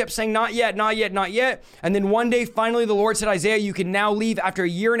the Lord kept saying, not yet, not yet, not yet. And then one day, finally, the Lord said, Isaiah, you can now leave after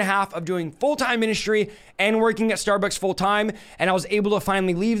 1.5 years of doing full-time ministry and working at Starbucks full-time. And I was able to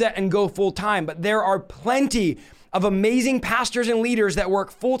finally leave that and go full-time. But there are plenty of amazing pastors and leaders that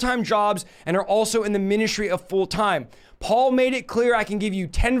work full-time jobs and are also in the ministry of full-time. Paul made it clear. I can give you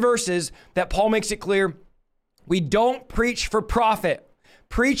 10 verses that Paul makes it clear. We don't preach for profit.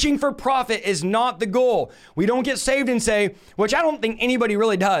 Preaching for profit is not the goal. We don't get saved and say, which I don't think anybody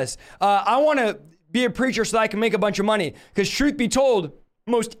really does, I want to be a preacher so that I can make a bunch of money. Because truth be told,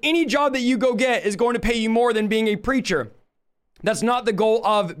 most any job that you go get is going to pay you more than being a preacher. That's not the goal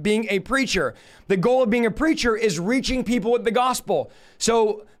of being a preacher. The goal of being a preacher is reaching people with the gospel.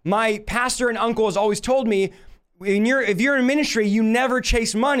 So my pastor and uncle has always told me, if you're in ministry, you never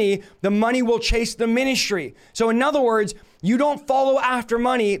chase money. The money will chase the ministry. So in other words, you don't follow after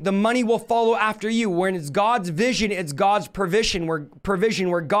money. The money will follow after you. When it's God's vision, it's God's provision.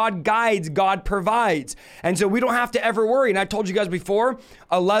 Where God guides, God provides. And so we don't have to ever worry. And I told you guys before,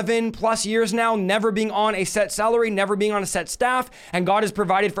 11 plus years now, never being on a set salary, never being on a set staff. And God has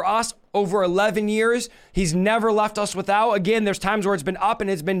provided for us over 11 years. He's never left us without. Again, there's times where it's been up and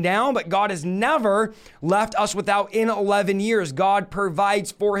it's been down, but God has never left us without in 11 years. God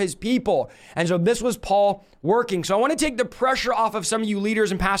provides for his people. And so this was Paul working. So I want to take the pressure off of some of you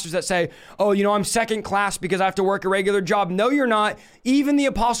leaders and pastors that say, oh, I'm second class because I have to work a regular job. No, you're not. Even the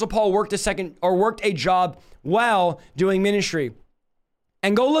Apostle Paul worked a job while doing ministry.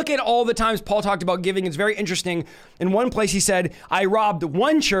 And go look at all the times Paul talked about giving. It's very interesting. In one place, he said, I robbed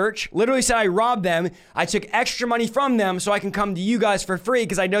one church, literally said I robbed them. I took extra money from them so I can come to you guys for free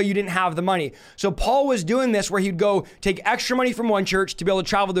because I know you didn't have the money. So Paul was doing this where he'd go take extra money from one church to be able to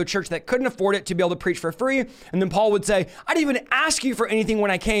travel to a church that couldn't afford it to be able to preach for free. And then Paul would say, I didn't even ask you for anything when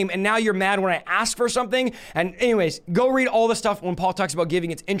I came, and now you're mad when I asked for something. And anyways, go read all the stuff when Paul talks about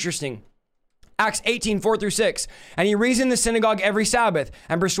giving. It's interesting. Acts 18:4-6. And he reasoned in the synagogue every Sabbath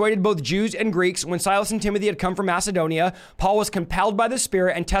and persuaded both Jews and Greeks. When Silas and Timothy had come from Macedonia, Paul was compelled by the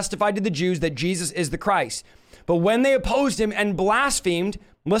Spirit and testified to the Jews that Jesus is the Christ. But when they opposed him and blasphemed,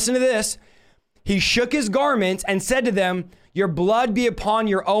 listen to this, he shook his garments and said to them, your blood be upon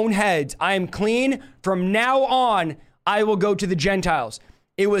your own heads. I am clean. From now on, I will go to the Gentiles.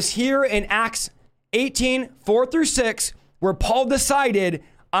 It was here in Acts 18:4-6 where Paul decided,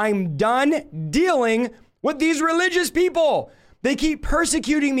 I'm done dealing with these religious people. They keep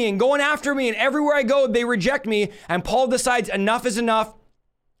persecuting me and going after me, and everywhere I go, they reject me. And Paul decides enough is enough.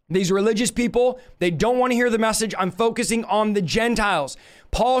 These religious people, they don't want to hear the message. I'm focusing on the Gentiles.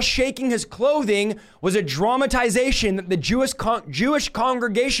 Paul shaking his clothing was a dramatization that the Jewish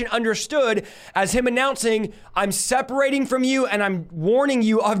congregation understood as him announcing, I'm separating from you and I'm warning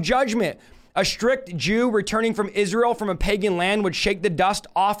you of judgment. A strict Jew returning from Israel from a pagan land would shake the dust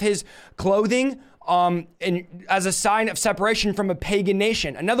off his clothing and as a sign of separation from a pagan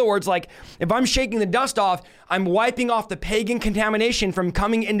nation. In other words, like if I'm shaking the dust off, I'm wiping off the pagan contamination from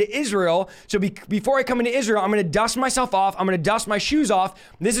coming into Israel. So before I come into Israel, I'm going to dust myself off. I'm going to dust my shoes off.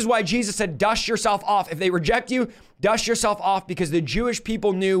 This is why Jesus said, dust yourself off. If they reject you, dust yourself off, because the Jewish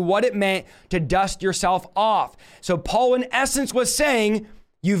people knew what it meant to dust yourself off. So Paul in essence was saying,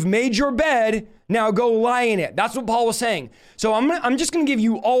 you've made your bed. Now go lie in it. That's what Paul was saying. So I'm just going to give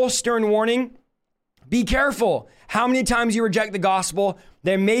you all a stern warning. Be careful how many times you reject the gospel.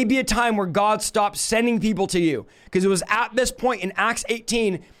 There may be a time where God stops sending people to you, because it was at this point in Acts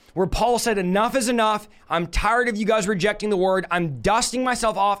 18 where Paul said, enough is enough. I'm tired of you guys rejecting the word. I'm dusting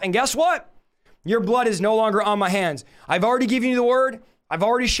myself off. And guess what? Your blood is no longer on my hands. I've already given you the word. I've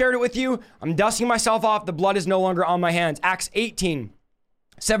already shared it with you. I'm dusting myself off. The blood is no longer on my hands. Acts 18,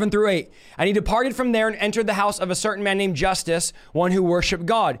 7-8. And he departed from there and entered the house of a certain man named Justus, one who worshiped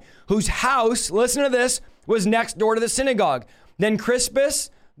God, whose house, listen to this, was next door to the synagogue. Then Crispus,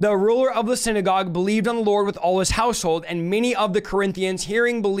 the ruler of the synagogue, believed on the Lord with all his household, and many of the Corinthians,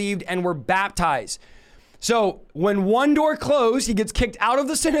 hearing, believed and were baptized. So when one door closed, he gets kicked out of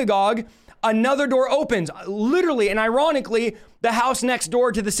the synagogue, another door opens. Literally and ironically, the house next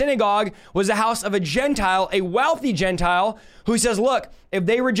door to the synagogue was the house of a Gentile, a wealthy Gentile, who says, look, if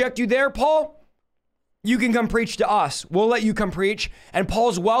they reject you there, Paul, you can come preach to us. We'll let you come preach. And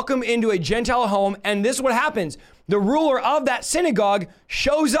Paul's welcome into a Gentile home. And this is what happens. The ruler of that synagogue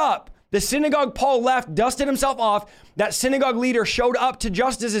shows up. The synagogue Paul left, dusted himself off. That synagogue leader showed up to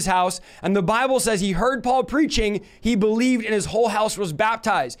Justus's house. And the Bible says he heard Paul preaching. He believed, and his whole house was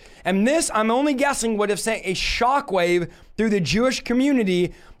baptized. And this, I'm only guessing, would have sent a shockwave through the Jewish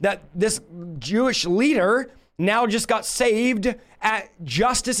community, that this Jewish leader now just got saved at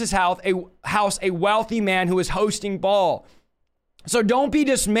Justus's house, a wealthy man who was hosting Paul. So don't be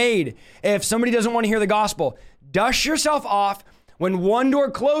dismayed if somebody doesn't want to hear the gospel. Dust yourself off. When one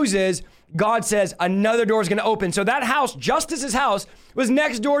door closes, God says another door is going to open. So that house, Justus's house, was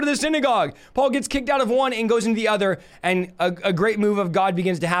next door to the synagogue. Paul gets kicked out of one and goes into the other, and a great move of God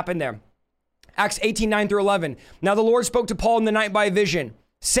begins to happen there. Acts 18, 9-11. Now the Lord spoke to Paul in the night by vision,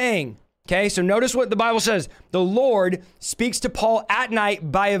 saying, okay, so notice what the Bible says. The Lord speaks to Paul at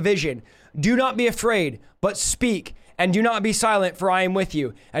night by a vision. Do not be afraid, but speak, and do not be silent, for I am with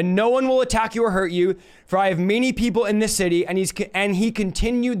you. And no one will attack you or hurt you, for I have many people in this city. And he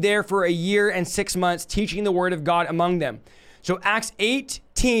continued there for 1 year and 6 months, teaching the word of God among them. So Acts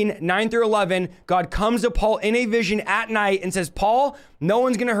 18, 9-11, God comes to Paul in a vision at night and says, Paul, no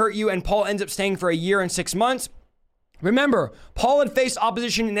one's going to hurt you. And Paul ends up staying for 1 year and 6 months. Remember, Paul had faced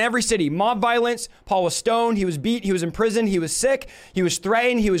opposition in every city, mob violence. Paul was stoned, he was beat, he was imprisoned, he was sick, he was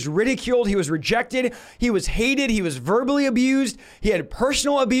threatened, he was ridiculed, he was rejected, he was hated, he was verbally abused, he had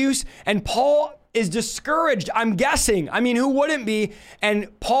personal abuse, and Paul is discouraged, I'm guessing. I mean, who wouldn't be?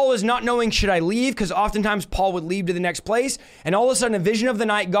 And Paul is not knowing, should I leave? Because oftentimes Paul would leave to the next place. And all of a sudden, a vision of the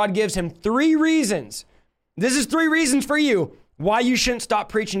night, God gives him 3 reasons. This is 3 reasons for you why you shouldn't stop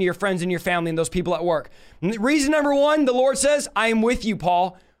preaching to your friends and your family and those people at work. Reason number 1, the Lord says, I am with you,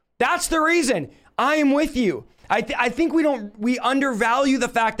 Paul. That's the reason. I am with you. I think we undervalue the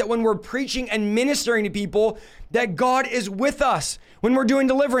fact that when we're preaching and ministering to people, that God is with us. When we're doing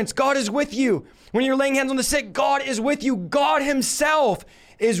deliverance, God is with you. When you're laying hands on the sick, God is with you. God himself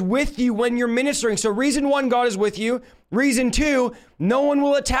is with you when you're ministering. So reason 1, God is with you. Reason 2, no one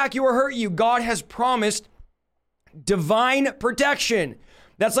will attack you or hurt you. God has promised divine protection.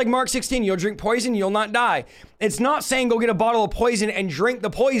 That's like Mark 16, you'll drink poison, you'll not die. It's not saying go get a bottle of poison and drink the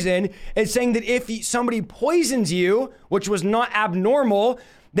poison. It's saying that if somebody poisons you, which was not abnormal,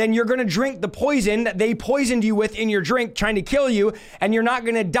 then you're going to drink the poison that they poisoned you with in your drink, trying to kill you, and you're not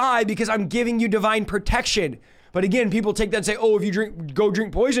going to die because I'm giving you divine protection. But again, people take that and say, oh, if you go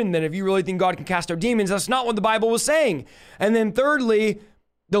drink poison, then if you really think God can cast out demons, that's not what the Bible was saying. And then thirdly,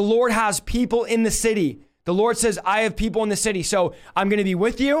 the Lord has people in the city. The Lord says, I have people in the city. So I'm going to be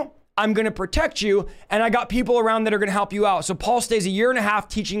with you. I'm going to protect you. And I got people around that are going to help you out. So Paul stays 1.5 years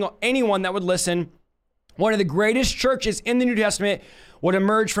teaching anyone that would listen. One of the greatest churches in the New Testament would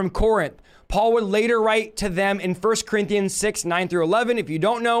emerge from Corinth. Paul would later write to them in 1 Corinthians 6, 9-11. If you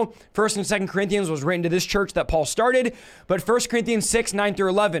don't know, 1 and 2 Corinthians was written to this church that Paul started. But 1 Corinthians 6,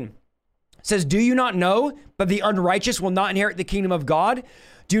 9-11 says, do you not know that the unrighteous will not inherit the kingdom of God?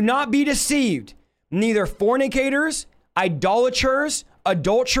 Do not be deceived. Neither fornicators, idolaters,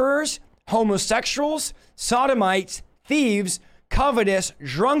 adulterers, homosexuals, sodomites, thieves, covetous,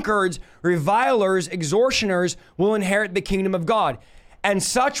 drunkards, revilers, extortioners will inherit the kingdom of God. And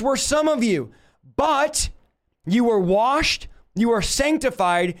such were some of you. But you were washed, you were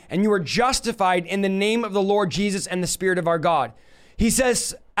sanctified, and you were justified in the name of the Lord Jesus and the Spirit of our God. He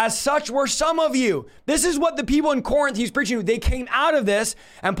says, as such were some of you. This is what the people in Corinth he's preaching to. They came out of this,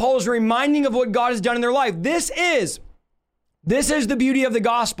 and Paul is reminding of what God has done in their life. This is the beauty of the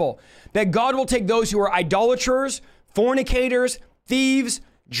gospel, that God will take those who are idolaters, fornicators, thieves,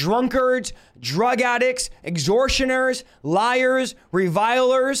 drunkards, drug addicts, extortioners, liars,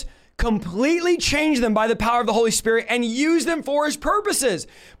 revilers, completely change them by the power of the Holy Spirit and use them for his purposes.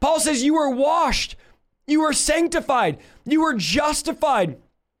 Paul says you were washed, you were sanctified, you were justified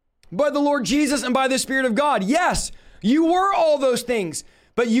by the Lord Jesus and by the Spirit of God. Yes, you were all those things,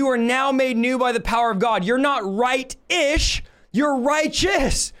 but you are now made new by the power of God. You're not right-ish, you're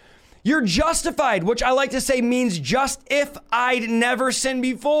righteous. You're justified, which I like to say means just if I'd never sinned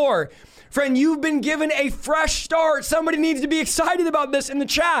before. Friend, you've been given a fresh start. Somebody needs to be excited about this in the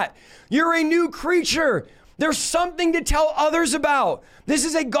chat. You're a new creature. There's something to tell others about. This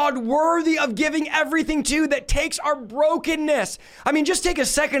is a God worthy of giving everything to that takes our brokenness. I mean, just take a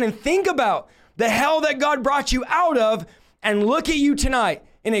second and think about the hell that God brought you out of and look at you tonight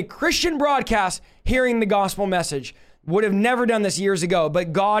in a Christian broadcast hearing the gospel message. Would have never done this years ago,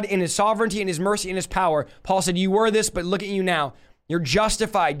 but God in his sovereignty and his mercy and his power, Paul said, you were this, but look at you now. You're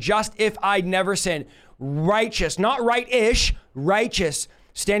justified, just if I'd never sinned. Righteous, not right-ish, righteous,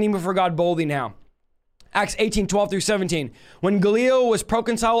 standing before God boldly now. Acts 18:12-17. When Gallio was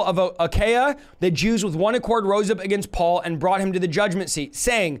proconsul of Achaia, the Jews with one accord rose up against Paul and brought him to the judgment seat,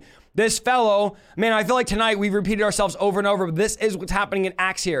 saying, this fellow, man, I feel like tonight we've repeated ourselves over and over, but this is what's happening in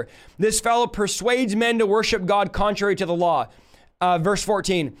Acts here. This fellow persuades men to worship God contrary to the law. Verse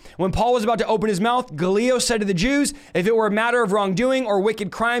 14, when Paul was about to open his mouth, Gallio said to the Jews, if it were a matter of wrongdoing or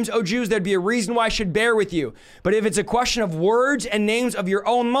wicked crimes, O Jews, there'd be a reason why I should bear with you. But if it's a question of words and names of your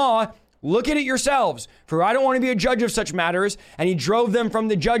own law, look at it yourselves, for I don't want to be a judge of such matters. And he drove them from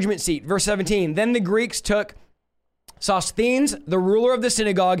the judgment seat. Verse 17, then the Greeks took Sosthenes, the ruler of the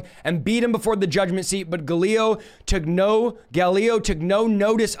synagogue, and beat him before the judgment seat, but Gallio took no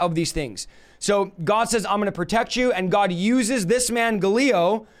notice of these things. So God says, I'm going to protect you, and God uses this man,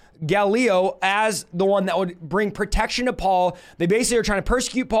 Gallio, as the one that would bring protection to Paul. They basically are trying to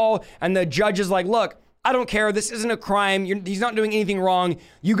persecute Paul, and the judge is like, look, I don't care. This isn't a crime. He's not doing anything wrong.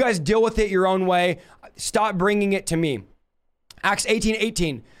 You guys deal with it your own way. Stop bringing it to me. Acts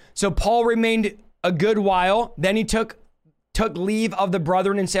 18:18. So Paul remained a good while. Then he took leave of the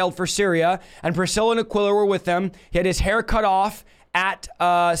brethren and sailed for Syria, and Priscilla and Aquila were with them. He had his hair cut off at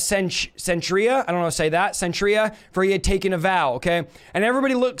Centuria. I don't know how to say that. Centuria, for he had taken a vow, okay? And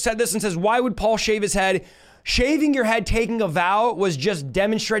everybody looks at this and says, why would Paul shave his head? Shaving your head, taking a vow, was just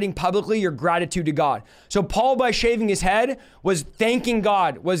demonstrating publicly your gratitude to God. So Paul, by shaving his head, was thanking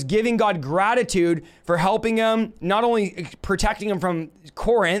God, was giving God gratitude for helping him, not only protecting him from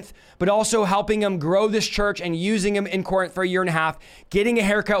Corinth, but also helping him grow this church and using him in Corinth for a year and a half. Getting a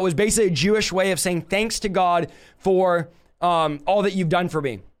haircut was basically a Jewish way of saying thanks to God for all that you've done for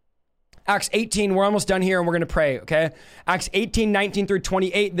me. Acts 18, we're almost done here and we're going to pray, okay? Acts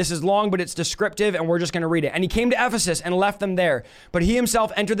 18:19-28, this is long, but it's descriptive and we're just going to read it. And he came to Ephesus and left them there, but he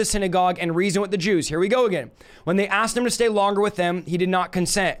himself entered the synagogue and reasoned with the Jews. Here we go again. When they asked him to stay longer with them, he did not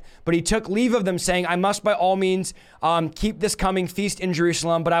consent, but he took leave of them, saying, I must by all means keep this coming feast in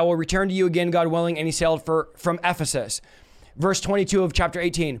Jerusalem, but I will return to you again, God willing. And he sailed from Ephesus. Verse 22 of chapter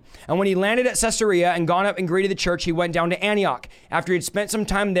 18. And when he landed at Caesarea and gone up and greeted the church, he went down to Antioch. After he had spent some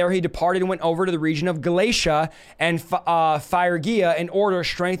time there, he departed and went over to the region of Galatia and Phrygia in order,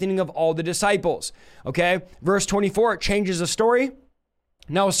 strengthening of all the disciples. Okay. Verse 24, it changes the story.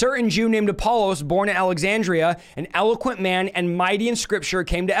 Now a certain Jew named Apollos, born at Alexandria, an eloquent man and mighty in scripture,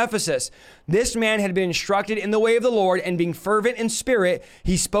 came to Ephesus. This man had been instructed in the way of the Lord, and being fervent in spirit,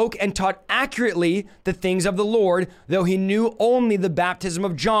 he spoke and taught accurately the things of the Lord, though he knew only the baptism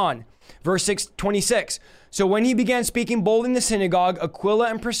of John. Verse 26. So when he began speaking boldly in the synagogue, Aquila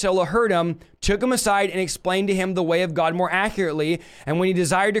and Priscilla heard him, took him aside, and explained to him the way of God more accurately. And when he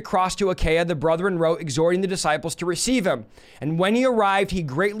desired to cross to Achaia, the brethren wrote, exhorting the disciples to receive him. And when he arrived, he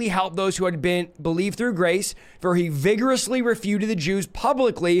greatly helped those who had been believed through grace, for he vigorously refuted the Jews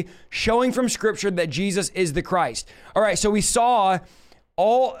publicly, showing from scripture that Jesus is the Christ. All right, so we saw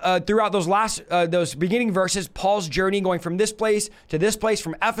all throughout those beginning verses, Paul's journey going from this place to this place,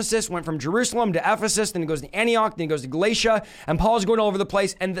 from Ephesus, went from Jerusalem to Ephesus, then he goes to Antioch, then he goes to Galatia, and Paul's going all over the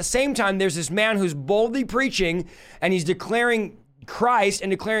place. And at the same time, there's this man who's boldly preaching, and he's declaring Christ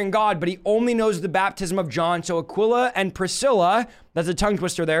and declaring God, but he only knows the baptism of John. So Aquila and Priscilla, that's a tongue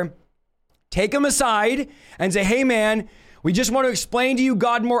twister there, take him aside and say, hey man, we just want to explain to you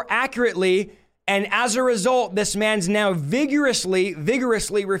God more accurately. And as a result, this man's now vigorously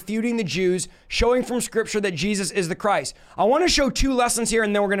refuting the Jews, showing from scripture that Jesus is the Christ. I want to show two lessons here,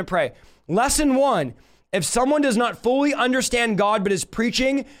 and then we're going to pray. Lesson one, if someone does not fully understand God, but is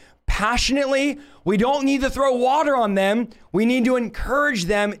preaching passionately We don't need to throw water on them. We need to encourage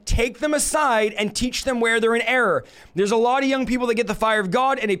them, take them aside, and teach them where they're in error. There's a lot of young people that get the fire of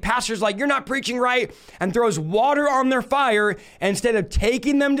God, and a pastor's like, you're not preaching right, and throws water on their fire instead of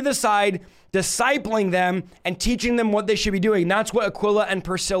taking them to the side, discipling them, and teaching them what they should be doing. That's what Aquila and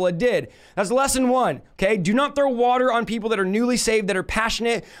Priscilla did. That's lesson 1, okay? Do not throw water on people that are newly saved, that are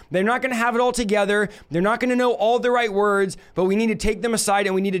passionate. They're not going to have it all together. They're not going to know all the right words, but we need to take them aside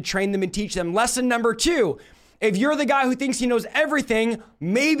and we need to train them and teach them. Lesson number 2, if you're the guy who thinks he knows everything,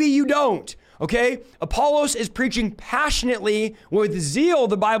 maybe you don't. Okay, Apollos is preaching passionately with zeal.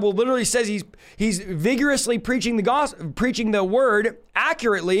 The Bible literally says he's vigorously preaching the gospel, preaching the word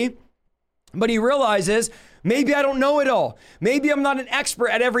accurately. But he realizes, maybe I don't know it all. Maybe I'm not an expert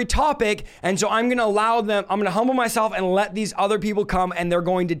at every topic. And so I'm going to allow them, I'm going to humble myself and let these other people come and they're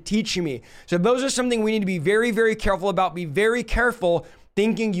going to teach me. So those are something we need to be very, very careful about. Be very careful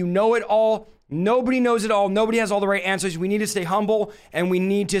thinking you know it all. Nobody knows it all. Nobody has all the right answers. We need to stay humble and we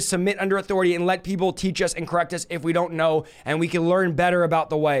need to submit under authority and let people teach us and correct us if we don't know, and we can learn better about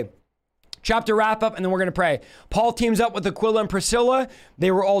the way. Chapter wrap up, and then we're going to pray. Paul teams up with Aquila and Priscilla.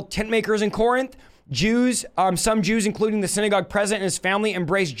 They were all tent makers in Corinth. Some Jews, including the synagogue president and his family,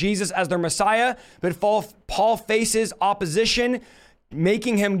 embraced Jesus as their Messiah, but Paul faces opposition,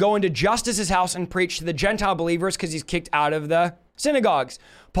 making him go into Justus's house and preach to the Gentile believers because he's kicked out of the synagogues.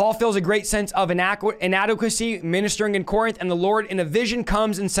 Paul feels a great sense of inadequacy ministering in Corinth, and the Lord in a vision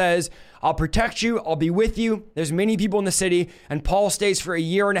comes and says, I'll protect you. I'll be with you. There's many people in the city, and Paul stays for a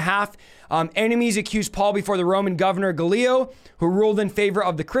year and a half. Enemies accused Paul before the Roman governor Gallio, who ruled in favor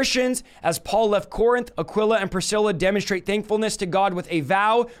of the Christians. As Paul left Corinth, Aquila and Priscilla demonstrate thankfulness to God with a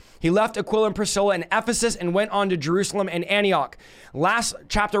vow. He left Aquila and Priscilla in Ephesus and went on to Jerusalem and Antioch. Last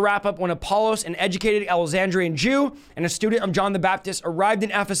chapter wrap up, when Apollos, an educated Alexandrian Jew and a student of John the Baptist, arrived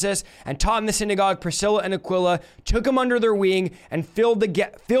in Ephesus and taught in the synagogue, Priscilla and Aquila took him under their wing and filled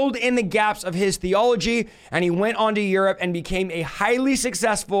in the gaps of his theology, and he went on to Europe and became a highly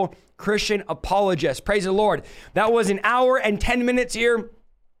successful Christian apologist. Praise the Lord. That was an hour and 10 minutes here.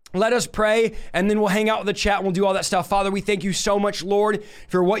 Let us pray, and then we'll hang out with the chat and we'll do all that stuff. Father, we thank you so much, Lord,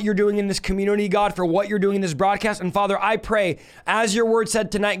 for what you're doing in this community, God, for what you're doing in this broadcast. And Father, I pray, as your word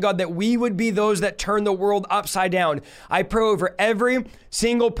said tonight, God, that we would be those that turn the world upside down. I pray over every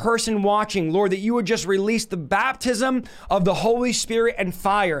single person watching, Lord, that you would just release the baptism of the Holy Spirit and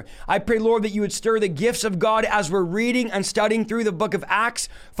fire. I pray, Lord, that you would stir the gifts of God as we're reading and studying through the book of Acts.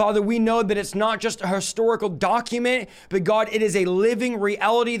 Father, we know that it's not just a historical document, but God, it is a living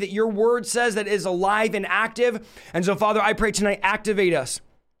reality that your word says that is alive and active. And so, Father, I pray tonight, activate us.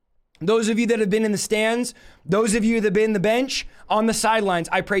 Those of you that have been in the stands, those of you that have been in the bench, on the sidelines,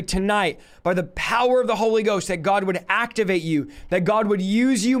 I pray tonight by the power of the Holy Ghost that God would activate you, that God would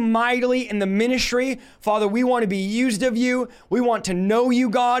use you mightily in the ministry. Father, we want to be used of you. We want to know you,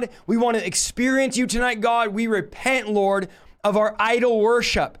 God. We want to experience you tonight, God. We repent, Lord, of our idol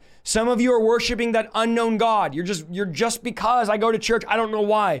worship. Some of you are worshiping that unknown God. You're just because I go to church, I don't know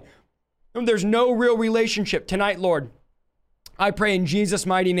why. There's no real relationship tonight, Lord. I pray in Jesus'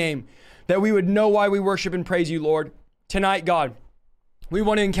 mighty name that we would know why we worship and praise you, Lord. Tonight, God, we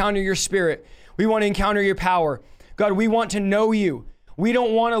want to encounter your spirit. We want to encounter your power. God, we want to know you. We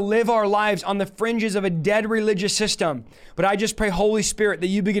don't want to live our lives on the fringes of a dead religious system. But I just pray, Holy Spirit, that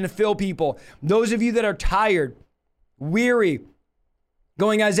you begin to fill people. Those of you that are tired, weary,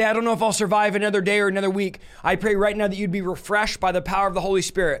 going, Isaiah, I don't know if I'll survive another day or another week. I pray right now that you'd be refreshed by the power of the Holy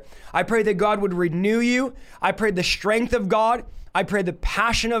Spirit. I pray that God would renew you. I pray the strength of God. I pray the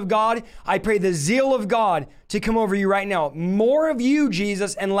passion of God. I pray the zeal of God to come over you right now. More of you,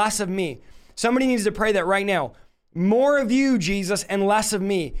 Jesus, and less of me. Somebody needs to pray that right now. More of you, Jesus, and less of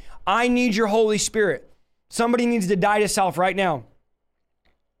me. I need your Holy Spirit. Somebody needs to die to self right now.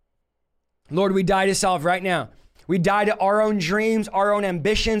 Lord, we die to self right now. We die to our own dreams, our own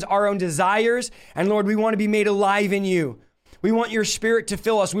ambitions, our own desires. And Lord, we want to be made alive in you. We want your spirit to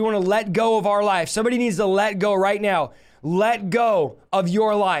fill us. We want to let go of our life. Somebody needs to let go right now. Let go of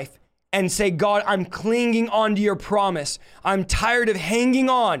your life and say, God, I'm clinging on to your promise. I'm tired of hanging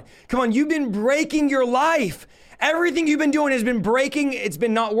on. Come on, you've been breaking your life. Everything you've been doing has been breaking. It's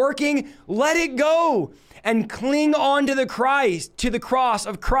been not working. Let it go and cling on to the cross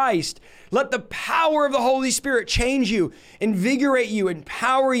of Christ. Let the power of the Holy Spirit change you, invigorate you,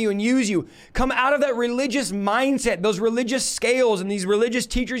 empower you, and use you. Come out of that religious mindset, those religious scales and these religious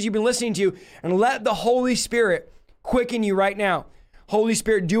teachers you've been listening to, and let the Holy Spirit quicken you right now. Holy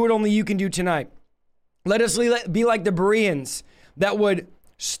Spirit, do what only you can do tonight. Let us be like the Bereans that would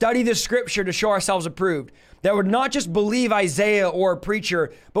study the scripture to show ourselves approved, that would not just believe Isaiah or a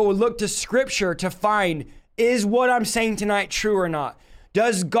preacher, but would look to scripture to find, is what I'm saying tonight true or not?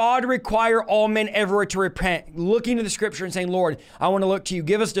 Does God require all men everywhere to repent? Looking to the scripture and saying, Lord, I want to look to you.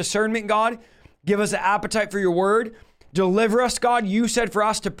 Give us discernment, God. Give us an appetite for your word. Deliver us, God. You said for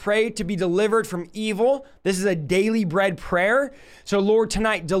us to pray to be delivered from evil. This is a daily bread prayer. So Lord,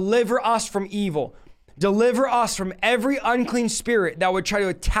 tonight, deliver us from evil. Deliver us from every unclean spirit that would try to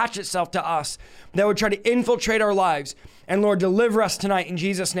attach itself to us, that would try to infiltrate our lives. And Lord, deliver us tonight in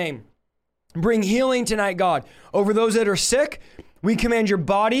Jesus' name. Bring healing tonight, God, over those that are sick. We command your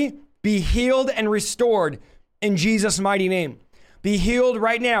body be healed and restored in Jesus' mighty name. Be healed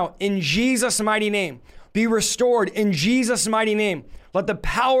right now in Jesus' mighty name. Be restored in Jesus' mighty name. Let the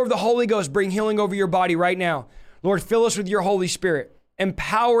power of the Holy Ghost bring healing over your body right now. Lord, fill us with your Holy Spirit.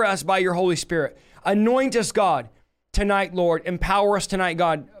 Empower us by your Holy Spirit. Anoint us, God, tonight, Lord. Empower us tonight,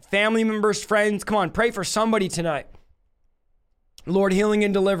 God. Family members, friends, come on, pray for somebody tonight. Lord, healing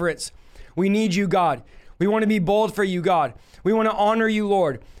and deliverance. We need you, God. We want to be bold for you, God. We want to honor you,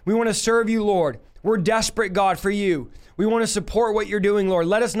 Lord. We want to serve you, Lord. We're desperate, God, for you. We want to support what you're doing, Lord.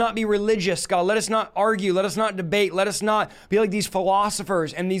 Let us not be religious, God. Let us not argue. Let us not debate. Let us not be like these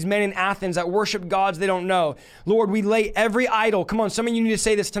philosophers and these men in Athens that worship gods they don't know. Lord, we lay every idol. Come on, some of you need to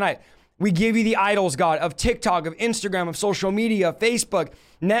say this tonight. We give you the idols, God, of TikTok, of Instagram, of social media, Facebook,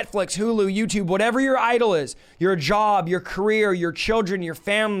 Netflix, Hulu, YouTube, whatever your idol is, your job, your career, your children, your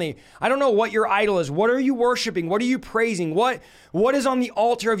family. I don't know what your idol is. What are you worshiping? What are you praising? What is on the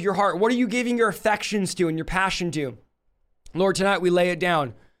altar of your heart? What are you giving your affections to and your passion to? Lord, tonight we lay it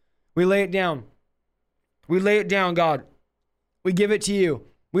down. We lay it down. We lay it down, God. We give it to you.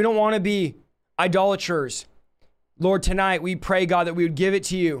 We don't want to be idolaters. Lord, tonight we pray, God, that we would give it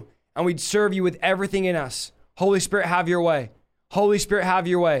to you and we'd serve you with everything in us. Holy Spirit, have your way. Holy Spirit, have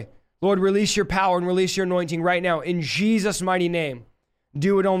your way. Lord, release your power and release your anointing right now in Jesus' mighty name.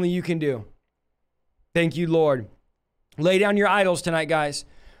 Do what only you can do. Thank you, Lord. Lay down your idols tonight, guys.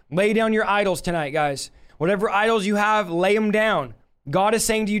 Lay down your idols tonight, guys. Whatever idols you have, lay them down. God is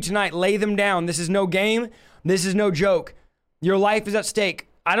saying to you tonight, lay them down. This is no game. This is no joke. Your life is at stake.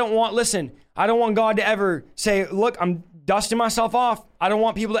 I don't want God to ever say, look, I'm dusting myself off. I don't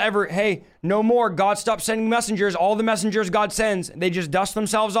want people to ever, hey, no more. God stopped sending messengers. All the messengers God sends, they just dust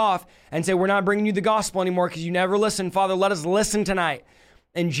themselves off and say, we're not bringing you the gospel anymore because you never listen. Father, let us listen tonight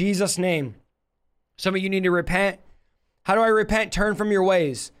in Jesus' name. Some of you need to repent. How do I repent? Turn from your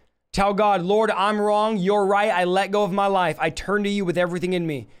ways. Tell God, Lord, I'm wrong. You're right. I let go of my life. I turn to you with everything in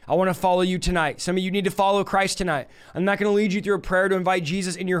me. I want to follow you tonight. Some of you need to follow Christ tonight. I'm not going to lead you through a prayer to invite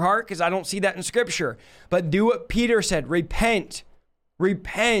Jesus in your heart because I don't see that in scripture. But do what Peter said. Repent.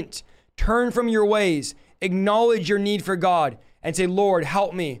 Repent. Turn from your ways. Acknowledge your need for God and say, Lord,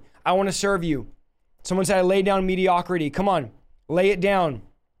 help me. I want to serve you. Someone said, I lay down mediocrity. Come on. Lay it down.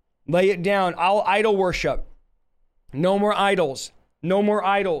 Lay it down. I'll idol worship. No more idols. No more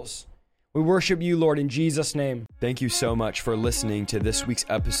idols. We worship you, Lord, in Jesus' name. Thank you so much for listening to this week's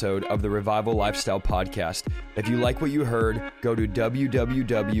episode of the Revival Lifestyle Podcast. If you like what you heard, go to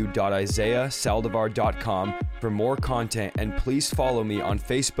www.isaiahsaldivar.com for more content, and please follow me on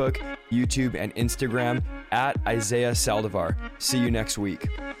Facebook, YouTube, and Instagram at Isaiah Saldivar. See you next week.